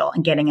at social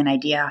and getting an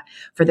idea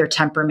for their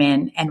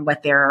temperament and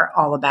what they're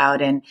all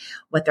about and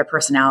what their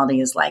personality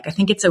is like. I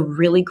think it's a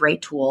really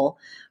great tool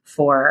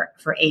for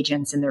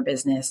agents in their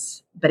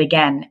business. But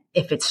again,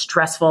 if it's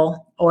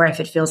stressful or if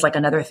it feels like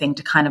another thing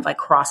to kind of like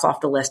cross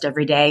off the list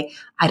every day,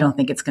 I don't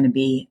think it's going to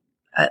be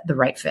the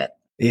right fit.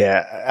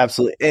 Yeah,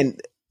 absolutely.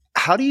 And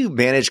how do you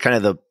manage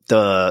kind of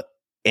the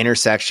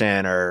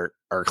intersection or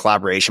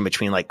collaboration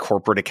between like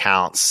corporate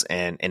accounts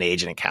and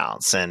agent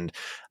accounts? And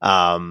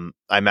I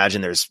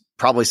imagine there's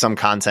probably some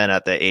content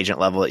at the agent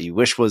level that you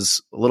wish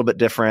was a little bit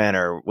different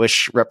or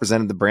wish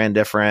represented the brand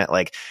different.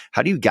 Like,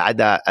 how do you guide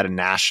that at a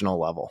national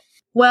level?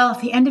 Well,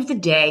 at the end of the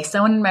day,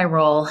 someone in my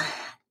role,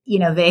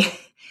 they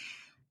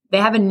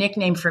have a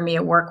nickname for me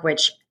at work,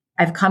 which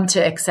I've come to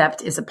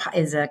accept is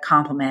a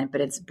compliment, but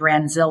it's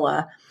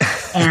Brandzilla.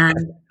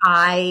 And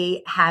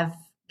I have,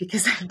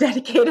 because I've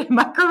dedicated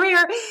my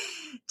career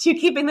to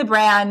keeping the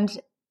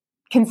brand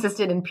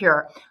consistent and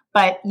pure.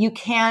 But you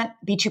can't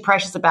be too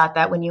precious about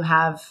that when you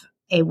have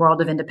a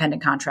world of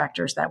independent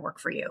contractors that work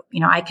for you.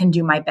 I can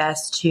do my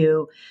best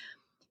to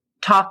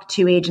talk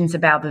to agents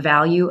about the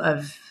value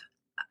of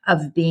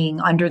being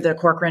under the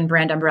Corcoran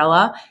brand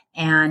umbrella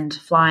and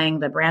flying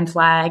the brand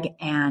flag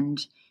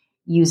and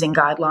using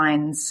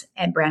guidelines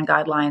and brand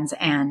guidelines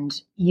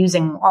and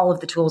using all of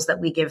the tools that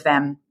we give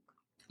them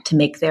to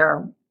make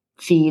their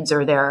feeds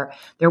or their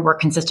work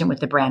consistent with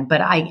the brand.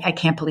 But I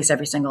can't police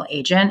every single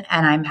agent.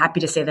 And I'm happy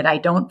to say that I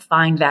don't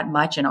find that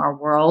much in our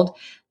world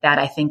that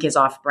I think is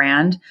off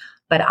brand.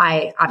 But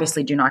I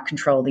obviously do not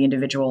control the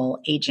individual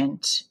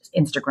agent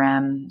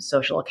Instagram,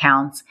 social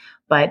accounts.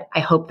 But I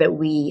hope that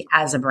we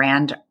as a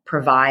brand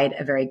provide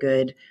a very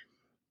good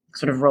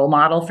sort of role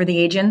model for the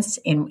agents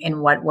in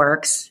what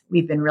works.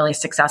 We've been really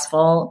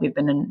successful.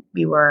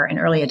 We were an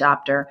early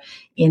adopter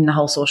in the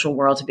whole social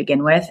world to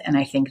begin with. And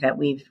I think that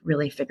we've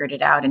really figured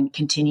it out and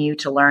continue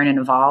to learn and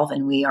evolve.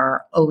 And we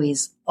are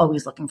always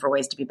looking for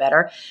ways to be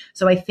better.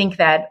 So I think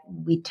that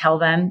we tell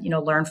them,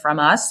 learn from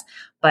us,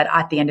 but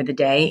at the end of the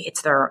day,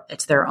 it's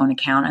their own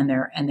account and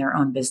their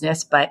own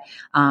business. But,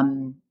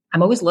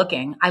 I'm always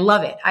looking. I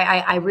love it.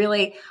 I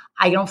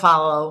don't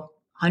follow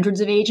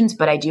hundreds of agents,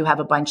 but I do have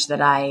a bunch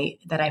that I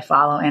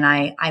follow. And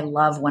I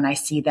love when I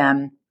see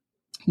them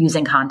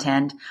using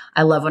content.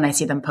 I love when I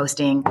see them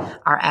posting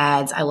our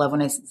ads. I love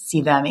when I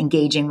see them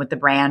engaging with the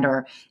brand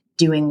or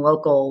doing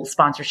local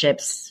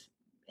sponsorships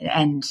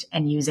and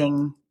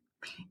using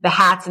the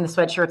hats and the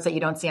sweatshirts that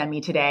you don't see on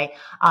me today.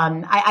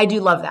 I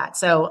do love that.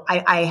 So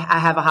I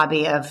have a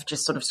hobby of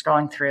just sort of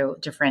scrolling through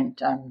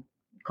different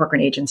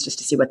Corcoran agents just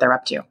to see what they're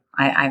up to.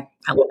 I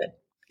love it.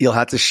 You'll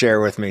have to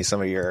share with me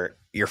some of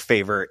your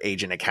favorite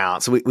agent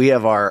accounts. We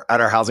have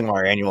at our Housing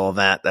Wire annual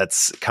event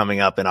that's coming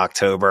up in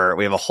October.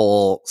 We have a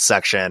whole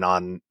section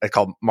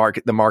called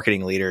the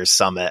Marketing Leaders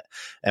Summit.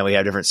 And we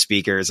have different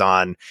speakers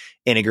on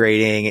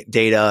integrating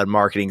data and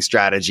marketing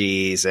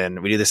strategies.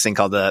 And we do this thing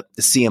called the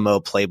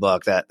CMO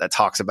playbook that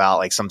talks about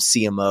like some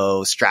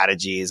CMO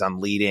strategies on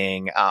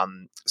leading,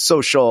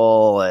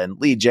 social and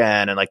lead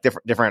gen and like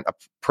different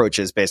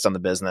approaches based on the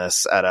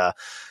business at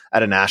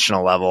a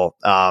national level.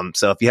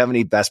 So if you have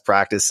any best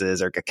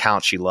practices or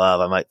accounts you love,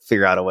 I might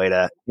figure out a way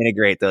to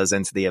integrate those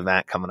into the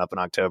event coming up in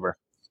October.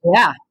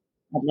 Yeah,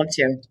 I'd love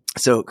to.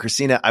 So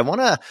Christina, I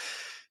want to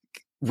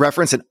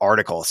reference an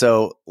article.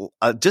 So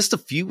I think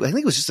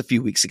it was just a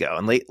few weeks ago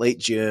in late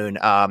June,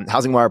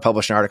 Housing Wire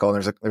published an article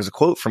and there's a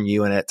quote from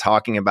you in it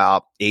talking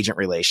about agent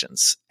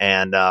relations.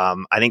 And I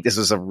think this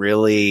was a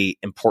really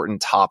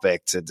important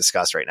topic to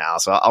discuss right now.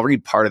 So I'll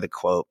read part of the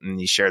quote. And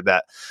you shared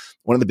that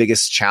one of the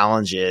biggest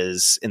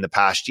challenges in the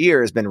past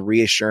year has been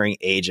reassuring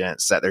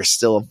agents that there's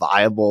still a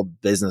viable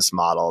business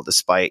model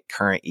despite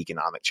current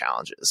economic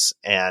challenges.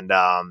 And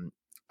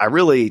I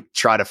really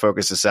try to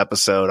focus this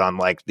episode on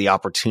like the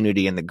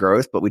opportunity and the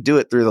growth, but we do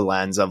it through the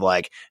lens of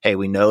like, hey,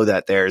 we know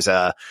that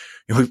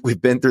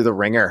we've been through the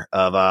ringer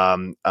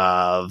of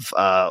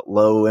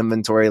low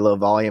inventory, low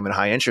volume, and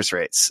high interest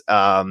rates.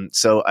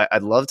 So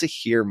I'd love to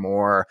hear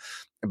more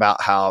about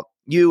how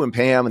you and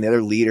Pam and the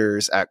other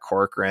leaders at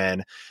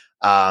Corcoran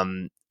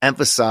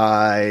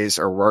emphasize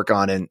or work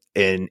on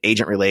in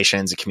agent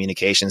relations and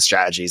communication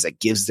strategies that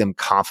gives them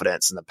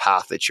confidence in the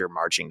path that you're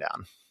marching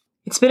down.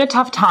 It's been a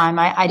tough time.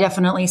 I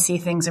definitely see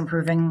things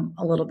improving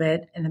a little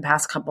bit in the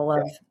past couple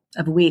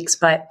of weeks.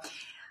 But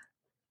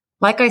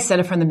like I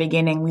said from the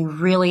beginning, we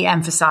really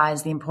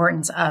emphasize the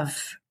importance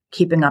of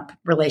keeping up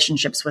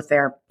relationships with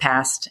their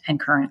past and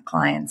current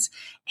clients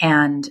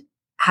and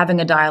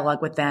having a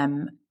dialogue with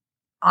them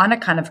on a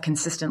kind of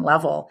consistent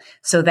level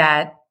so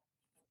that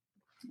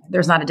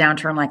there's not a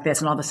downturn like this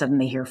and all of a sudden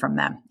they hear from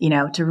them,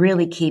 to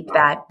really keep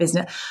that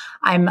business.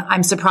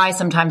 I'm surprised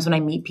sometimes when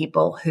I meet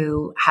people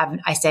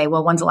I say,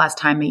 well, when's the last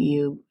time that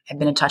you have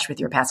been in touch with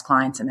your past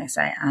clients? And they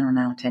say, I don't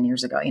know, 10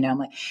 years ago, I'm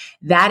like,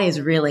 that is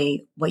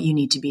really what you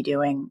need to be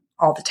doing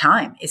all the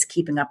time is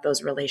keeping up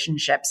those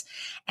relationships.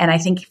 And I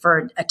think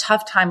for a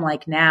tough time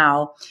like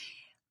now,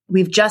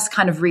 we've just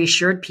kind of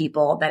reassured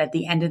people that at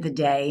the end of the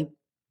day,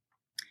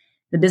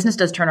 the business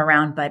does turn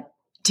around, but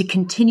to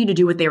continue to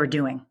do what they were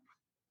doing.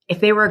 If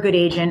they were a good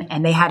agent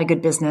and they had a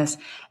good business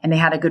and they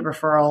had a good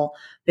referral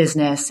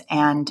business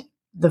and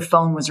the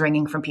phone was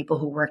ringing from people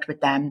who worked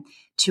with them,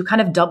 to kind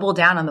of double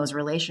down on those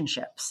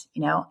relationships,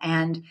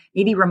 and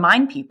maybe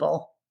remind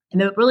people in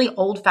the really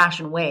old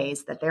fashioned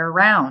ways that they're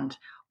around,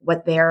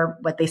 what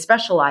they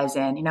specialize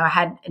in. I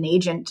had an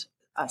agent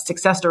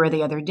success story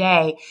the other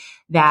day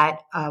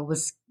that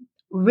was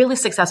really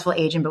successful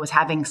agent, but was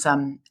having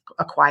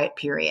a quiet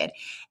period.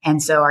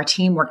 And so our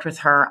team worked with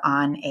her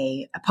on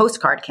a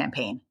postcard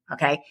campaign.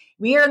 Okay.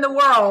 We are in the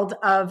world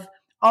of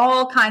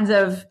all kinds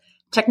of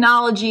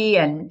technology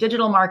and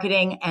digital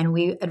marketing. And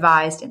we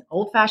advised an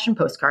old fashioned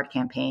postcard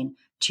campaign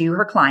to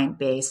her client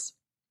base,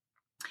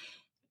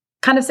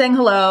 kind of saying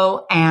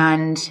hello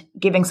and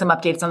giving some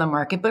updates on the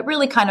market, but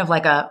really kind of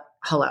like a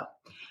hello.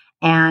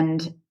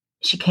 And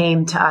she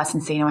came to us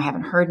and said, I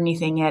haven't heard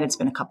anything yet. It's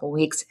been a couple of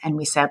weeks. And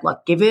we said,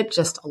 look, give it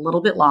just a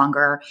little bit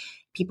longer.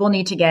 People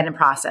need to get and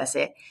process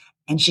it.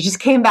 And she just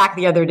came back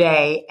the other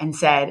day and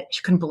said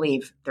she couldn't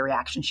believe the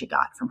reaction she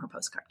got from her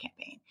postcard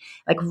campaign.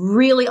 Like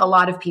really a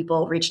lot of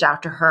people reached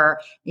out to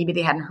her. Maybe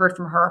they hadn't heard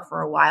from her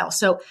for a while.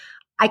 So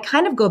I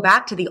kind of go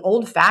back to the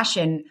old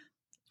fashioned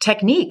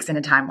techniques in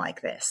a time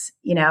like this.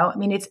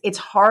 It's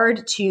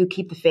hard to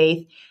keep the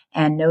faith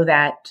and know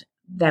that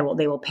they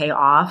will pay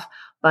off.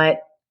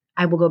 But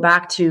I will go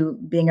back to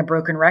being a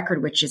broken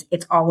record, which is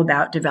it's all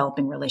about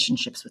developing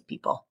relationships with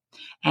people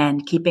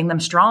and keeping them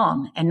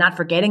strong and not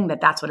forgetting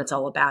that that's what it's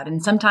all about.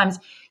 And sometimes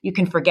you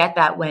can forget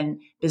that when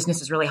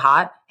business is really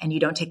hot and you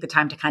don't take the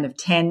time to kind of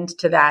tend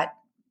to that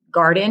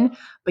garden,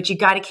 but you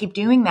got to keep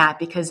doing that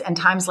because in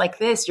times like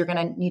this, you're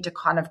going to need to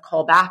kind of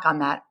call back on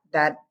that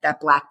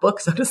black book,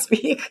 so to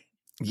speak.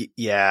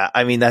 Yeah.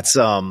 I mean, that's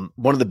one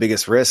of the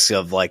biggest risks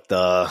of like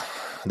the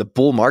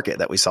bull market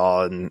that we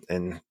saw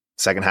in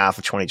second half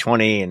of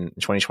 2020 and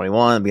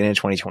 2021, beginning of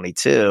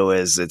 2022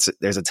 is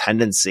there's a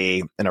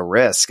tendency and a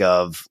risk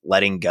of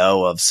letting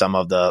go of some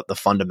of the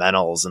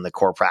fundamentals and the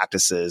core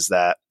practices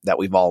that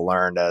we've all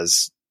learned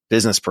as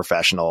business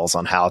professionals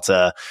on how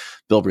to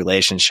build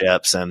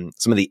relationships and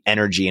some of the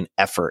energy and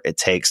effort it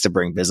takes to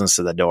bring business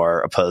to the door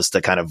opposed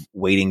to kind of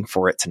waiting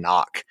for it to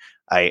knock.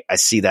 I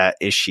see that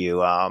issue,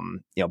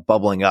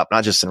 bubbling up,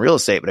 not just in real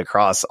estate, but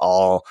across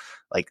all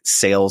like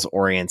sales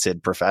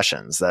oriented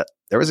professions that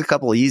there was a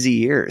couple easy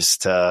years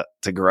to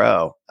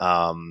grow.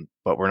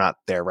 But we're not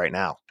there right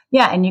now.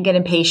 Yeah. And you get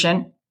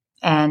impatient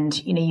and,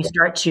 you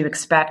start to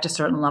expect a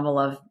certain level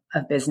of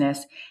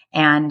business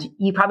and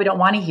you probably don't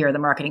want to hear the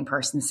marketing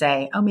person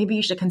say, oh, maybe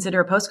you should consider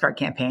a postcard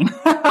campaign.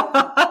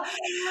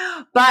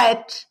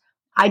 But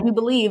I do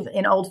believe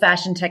in old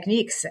fashioned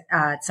techniques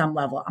at some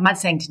level. I'm not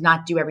saying to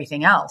not do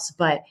everything else,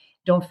 but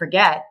don't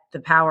forget the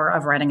power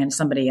of writing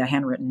somebody a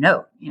handwritten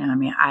note.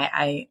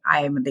 I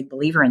am a big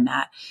believer in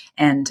that.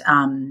 And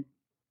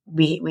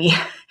we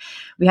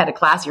had a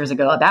class years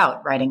ago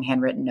about writing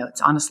handwritten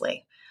notes,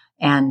 honestly.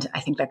 And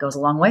I think that goes a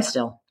long way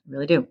still. I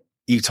really do.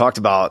 You talked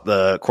about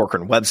the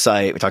Corcoran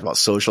website. We talked about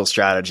social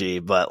strategy,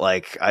 but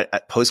like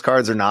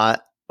postcards are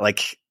not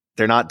like,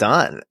 they're not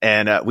done.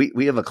 And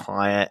we have a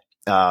client,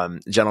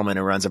 gentleman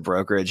who runs a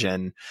brokerage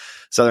in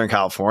Southern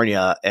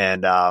California.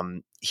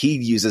 And he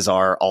uses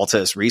our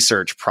Altos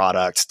research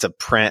product to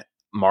print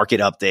market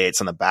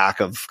updates on the back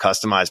of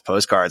customized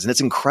postcards. And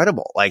it's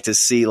incredible, like to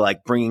see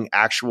like bringing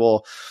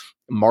actual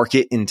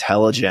market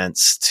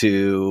intelligence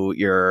to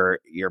your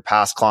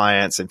past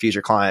clients and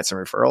future clients and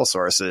referral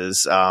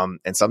sources.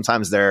 And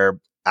sometimes their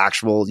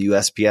actual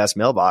USPS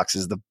mailbox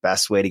is the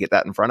best way to get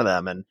that in front of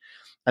them. And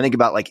I think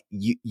about like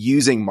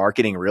using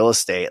marketing real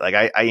estate. Like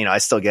I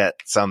still get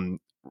some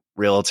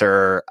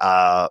realtor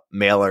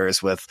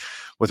mailers with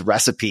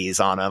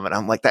recipes on them, and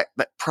I'm like that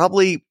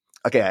probably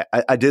okay.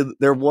 I did.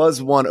 There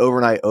was one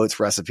overnight oats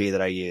recipe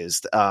that I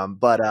used,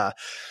 but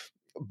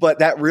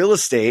that real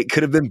estate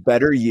could have been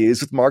better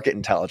used with market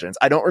intelligence.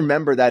 I don't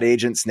remember that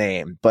agent's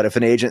name, but if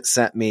an agent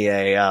sent me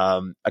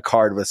a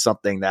card with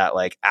something that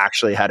like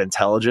actually had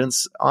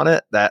intelligence on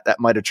it, that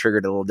might have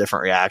triggered a little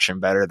different reaction,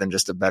 better than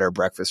just a better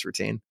breakfast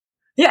routine.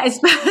 Yeah,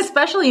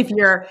 especially if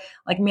you're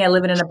like me, I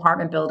live in an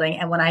apartment building.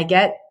 And when I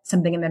get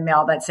something in the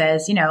mail that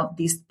says,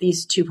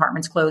 these 2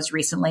 apartments closed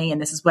recently,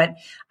 and this is what,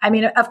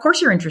 of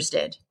course you're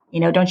interested.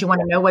 Don't you want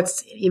to know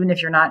what's, even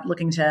if you're not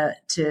looking to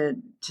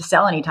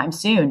sell anytime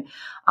soon,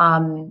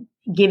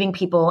 giving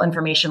people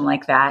information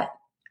like that,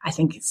 I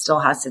think it still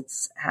has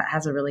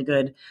a really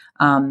good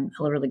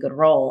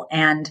role.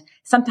 And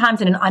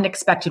sometimes in an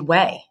unexpected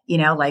way,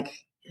 like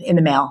in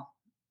the mail,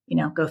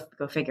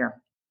 go figure.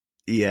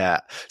 Yeah.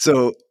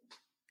 So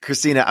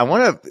Christina, I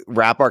want to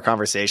wrap our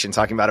conversation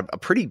talking about a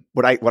pretty,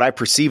 what I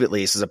perceive at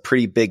least is a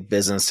pretty big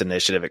business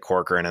initiative at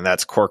Corcoran, and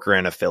that's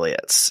Corcoran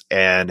Affiliates.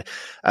 And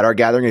at our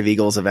Gathering of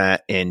Eagles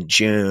event in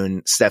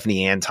June,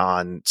 Stephanie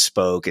Anton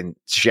spoke, and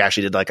she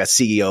actually did like a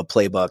CEO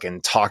playbook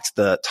and talked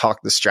the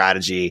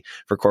strategy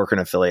for Corcoran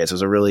Affiliates. It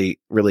was a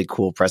really, really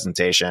cool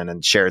presentation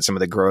and shared some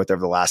of the growth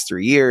over the last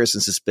 3 years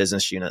since this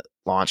business unit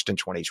launched in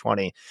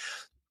 2020.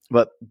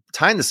 But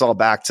tying this all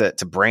back to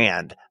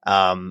brand,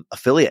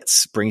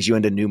 affiliates brings you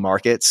into new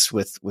markets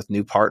with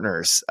new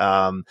partners.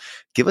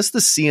 Give us the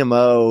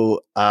CMO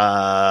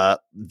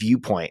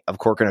viewpoint of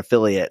Corcoran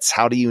Affiliates.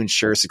 How do you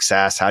ensure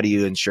success? How do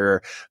you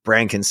ensure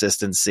brand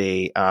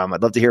consistency?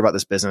 I'd love to hear about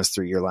this business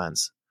through your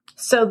lens.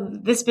 So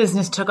this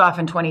business took off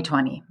in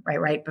 2020,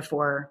 right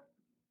before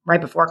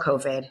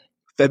COVID.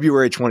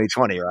 February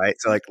 2020, right?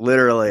 So like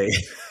literally.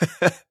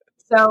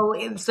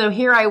 So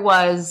here I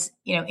was,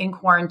 in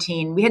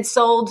quarantine. We had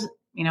sold,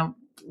 1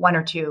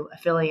 or 2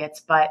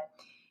 affiliates, but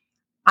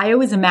I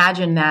always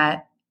imagine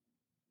that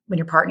when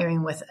you're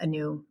partnering with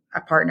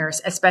a partner,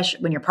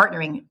 especially when you're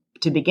partnering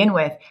to begin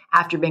with,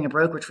 after being a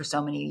brokerage for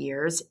so many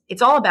years,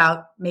 it's all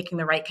about making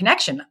the right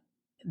connection.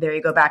 There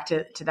you go back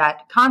to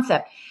that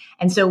concept.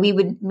 And so we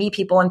would meet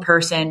people in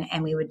person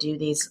and we would do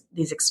these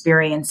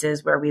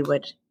experiences where we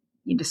would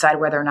you decide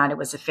whether or not it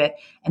was a fit.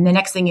 And the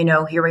next thing you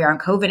know, here we are in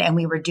COVID and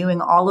we were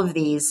doing all of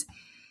these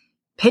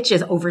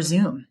pitches over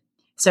Zoom.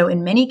 So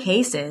in many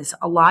cases,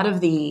 a lot of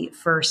the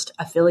first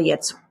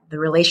affiliates, the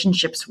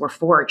relationships were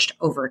forged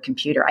over a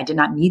computer. I did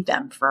not meet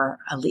them for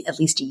at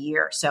least a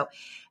year. So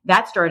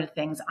that started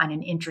things on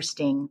an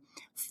interesting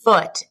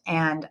foot.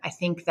 And I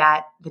think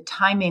that the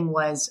timing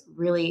was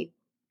really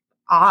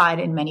odd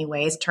in many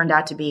ways, turned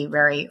out to be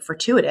very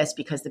fortuitous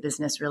because the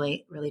business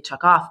really, really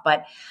took off.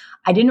 But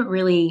I didn't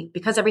really,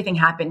 because everything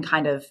happened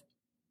kind of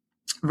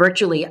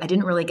virtually, I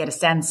didn't really get a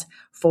sense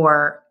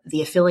for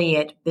the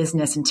affiliate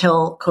business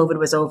until COVID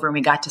was over and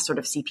we got to sort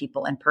of see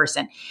people in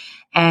person.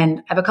 And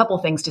I have a couple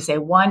of things to say.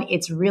 One,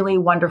 it's really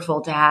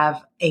wonderful to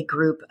have a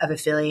group of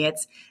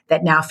affiliates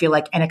that now feel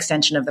like an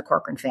extension of the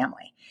Corcoran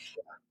family.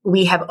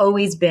 We have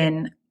always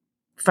been,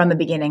 from the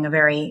beginning, a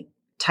very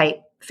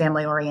tight,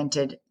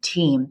 family-oriented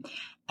team.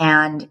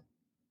 And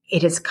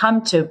it has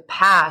come to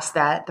pass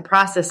that the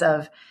process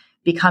of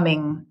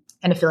becoming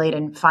an affiliate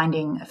and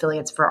finding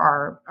affiliates for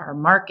our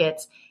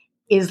markets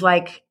is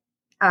like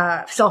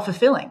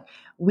self-fulfilling.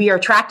 We are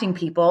attracting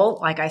people,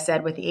 like I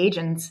said, with the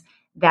agents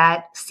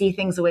that see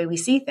things the way we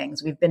see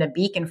things. We've been a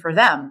beacon for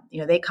them.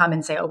 They come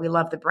and say, oh, we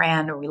love the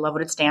brand, or we love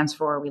what it stands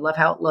for, or we love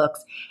how it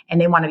looks, and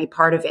they want to be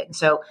part of it. And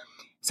so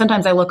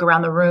sometimes I look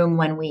around the room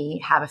when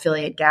we have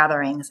affiliate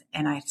gatherings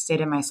and I say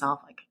to myself,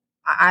 like,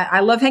 I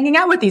love hanging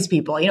out with these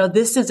people.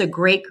 This is a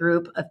great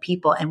group of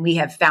people and we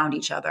have found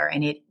each other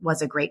and it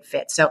was a great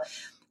fit. So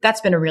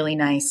that's been a really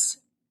nice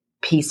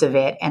piece of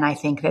it. And I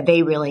think that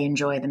they really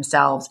enjoy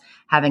themselves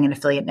having an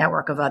affiliate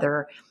network of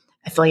other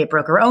affiliate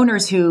broker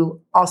owners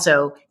who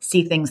also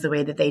see things the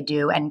way that they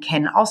do and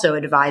can also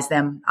advise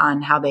them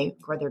on how they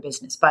grow their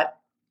business. But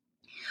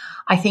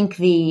I think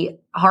the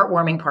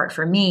heartwarming part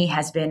for me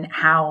has been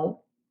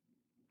how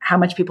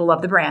much people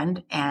love the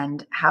brand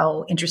and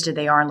how interested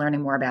they are in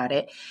learning more about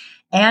it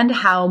and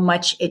how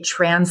much it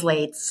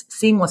translates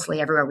seamlessly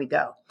everywhere we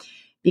go.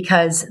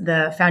 Because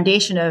the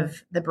foundation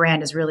of the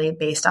brand is really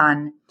based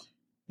on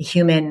the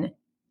human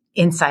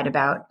insight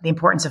about the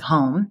importance of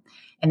home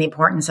and the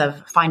importance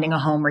of finding a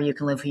home where you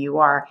can live who you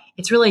are.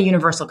 It's really a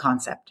universal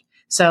concept.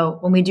 So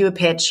when we do a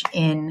pitch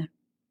in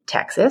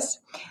Texas,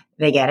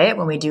 they get it.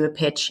 When we do a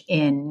pitch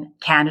in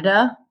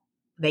Canada,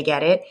 they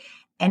get it.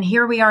 And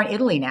here we are in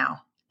Italy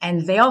now,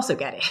 and they also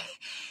get it.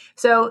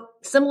 So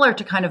similar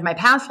to kind of my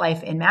past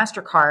life in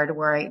MasterCard,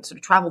 where I sort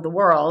of traveled the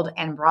world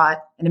and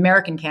brought an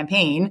American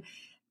campaign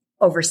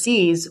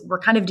overseas, we're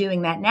kind of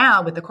doing that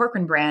now with the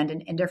Corcoran brand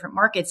in different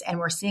markets. And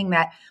we're seeing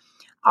that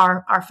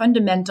our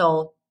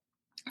fundamental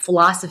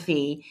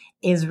philosophy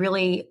is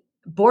really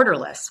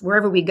borderless.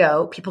 Wherever we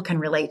go, people can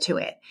relate to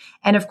it.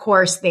 And of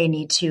course, they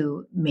need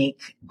to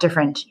make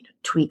different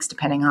tweaks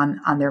depending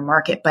on their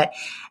market. But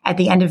at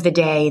the end of the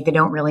day, they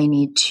don't really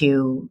need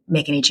to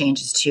make any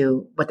changes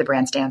to what the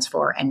brand stands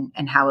for and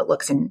how it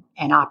looks and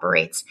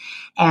operates.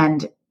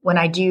 And when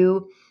I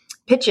do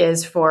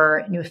pitches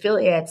for new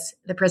affiliates,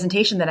 the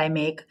presentation that I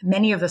make,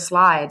 many of the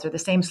slides are the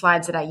same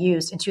slides that I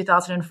used in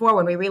 2004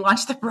 when we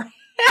relaunched the brand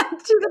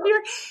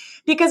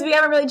because we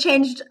haven't really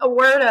changed a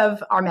word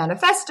of our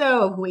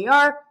manifesto, of who we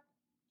are.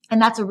 And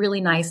that's a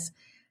really nice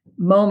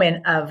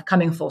moment of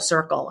coming full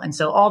circle. And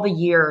so all the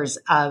years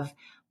of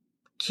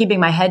keeping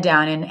my head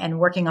down and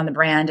working on the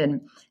brand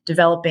and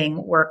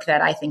developing work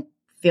that I think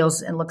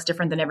feels and looks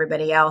different than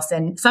everybody else.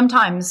 And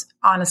sometimes,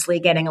 honestly,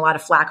 getting a lot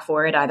of flack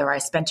for it. Either I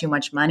spent too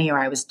much money or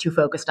I was too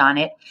focused on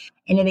it.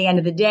 And in the end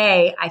of the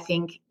day, I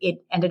think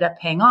it ended up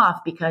paying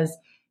off because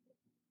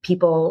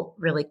people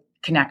really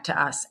connect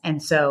to us.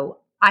 And so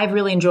I've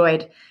really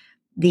enjoyed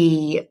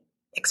the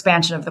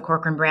expansion of the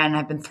Corcoran brand.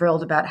 I've been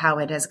thrilled about how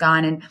it has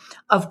gone. And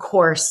of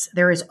course,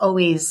 there is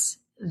always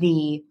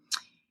the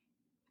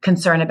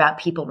concern about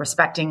people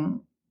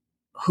respecting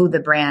who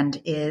the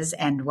brand is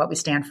and what we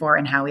stand for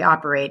and how we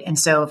operate. And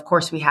so, of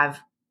course, we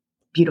have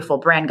beautiful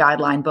brand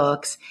guideline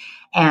books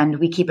and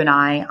we keep an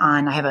eye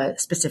on, I have a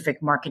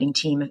specific marketing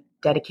team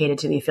dedicated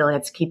to the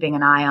affiliates, keeping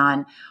an eye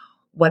on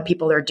what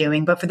people are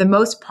doing. But for the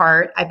most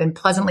part, I've been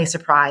pleasantly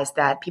surprised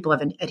that people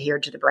have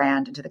adhered to the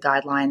brand and to the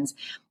guidelines.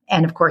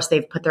 And of course,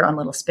 they've put their own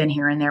little spin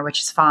here and there, which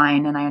is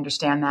fine. And I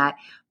understand that.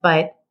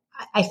 But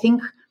I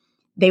think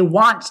they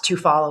want to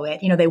follow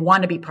it. They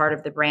want to be part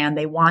of the brand.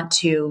 They want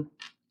to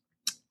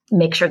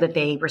make sure that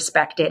they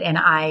respect it. And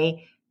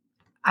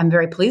I'm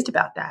very pleased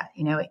about that.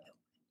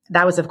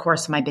 That was, of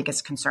course, my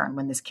biggest concern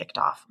when this kicked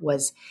off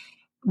was,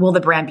 will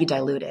the brand be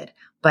diluted?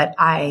 But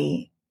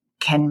I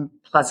can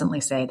pleasantly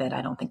say that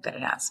I don't think that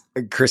it has.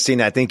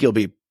 Christina, I think you'll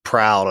be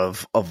proud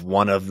of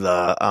one of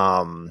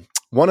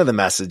the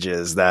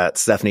messages that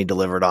Stephanie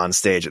delivered on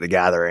stage at the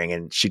gathering.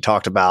 And she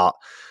talked about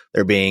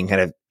there being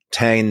kind of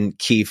 10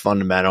 key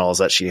fundamentals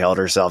that she held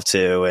herself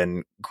to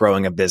in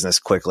growing a business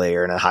quickly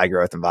or in a high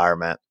growth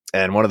environment.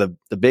 And one of the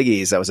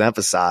biggies that was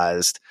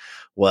emphasized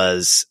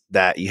was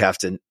that you have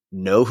to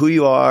know who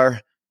you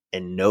are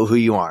and know who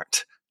you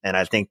aren't. And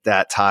I think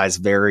that ties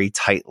very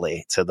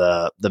tightly to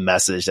the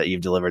message that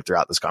you've delivered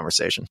throughout this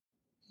conversation.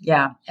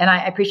 Yeah. And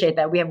I appreciate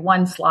that. We have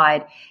one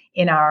slide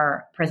in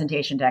our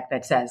presentation deck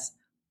that says,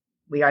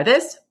 we are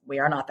this, we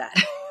are not that.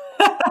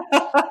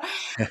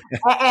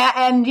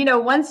 and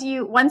once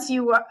you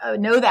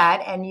know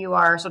that and you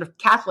are sort of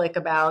Catholic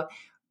about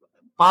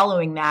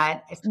following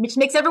that, which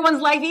makes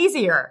everyone's life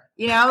easier,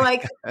 we'll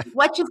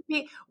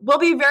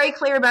be very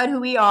clear about who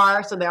we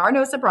are. So there are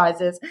no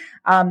surprises.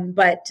 I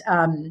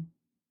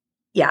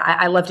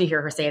love to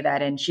hear her say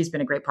that. And she's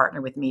been a great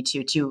partner with me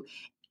too.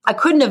 I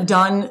couldn't have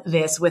done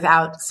this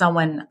without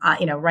someone,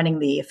 running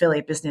the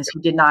affiliate business who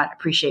did not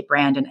appreciate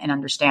brand and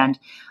understand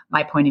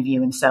my point of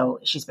view. And so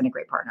she's been a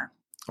great partner.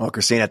 Well,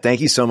 Christina,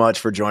 thank you so much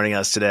for joining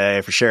us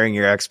today, for sharing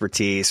your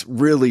expertise.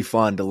 Really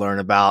fun to learn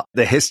about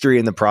the history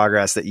and the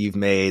progress that you've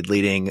made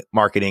leading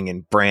marketing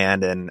and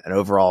brand and an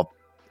overall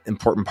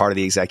important part of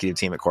the executive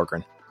team at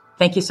Corcoran.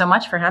 Thank you so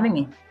much for having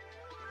me.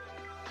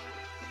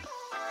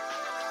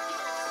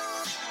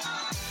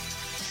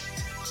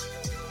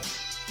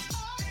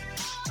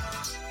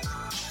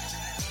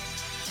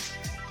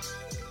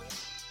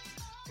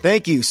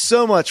 Thank you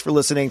so much for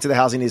listening to the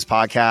Housing News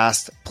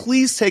Podcast.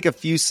 Please take a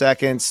few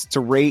seconds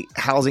to rate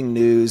Housing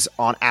News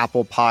on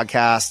Apple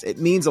Podcasts. It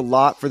means a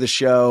lot for the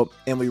show,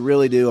 and we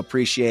really do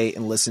appreciate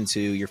and listen to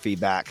your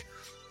feedback.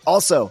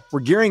 Also, we're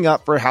gearing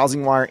up for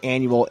Housing Wire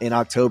Annual in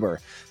October.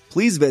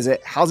 Please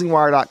visit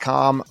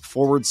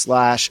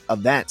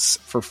housingwire.com/events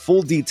for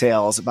full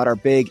details about our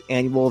big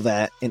annual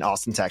event in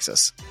Austin,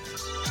 Texas.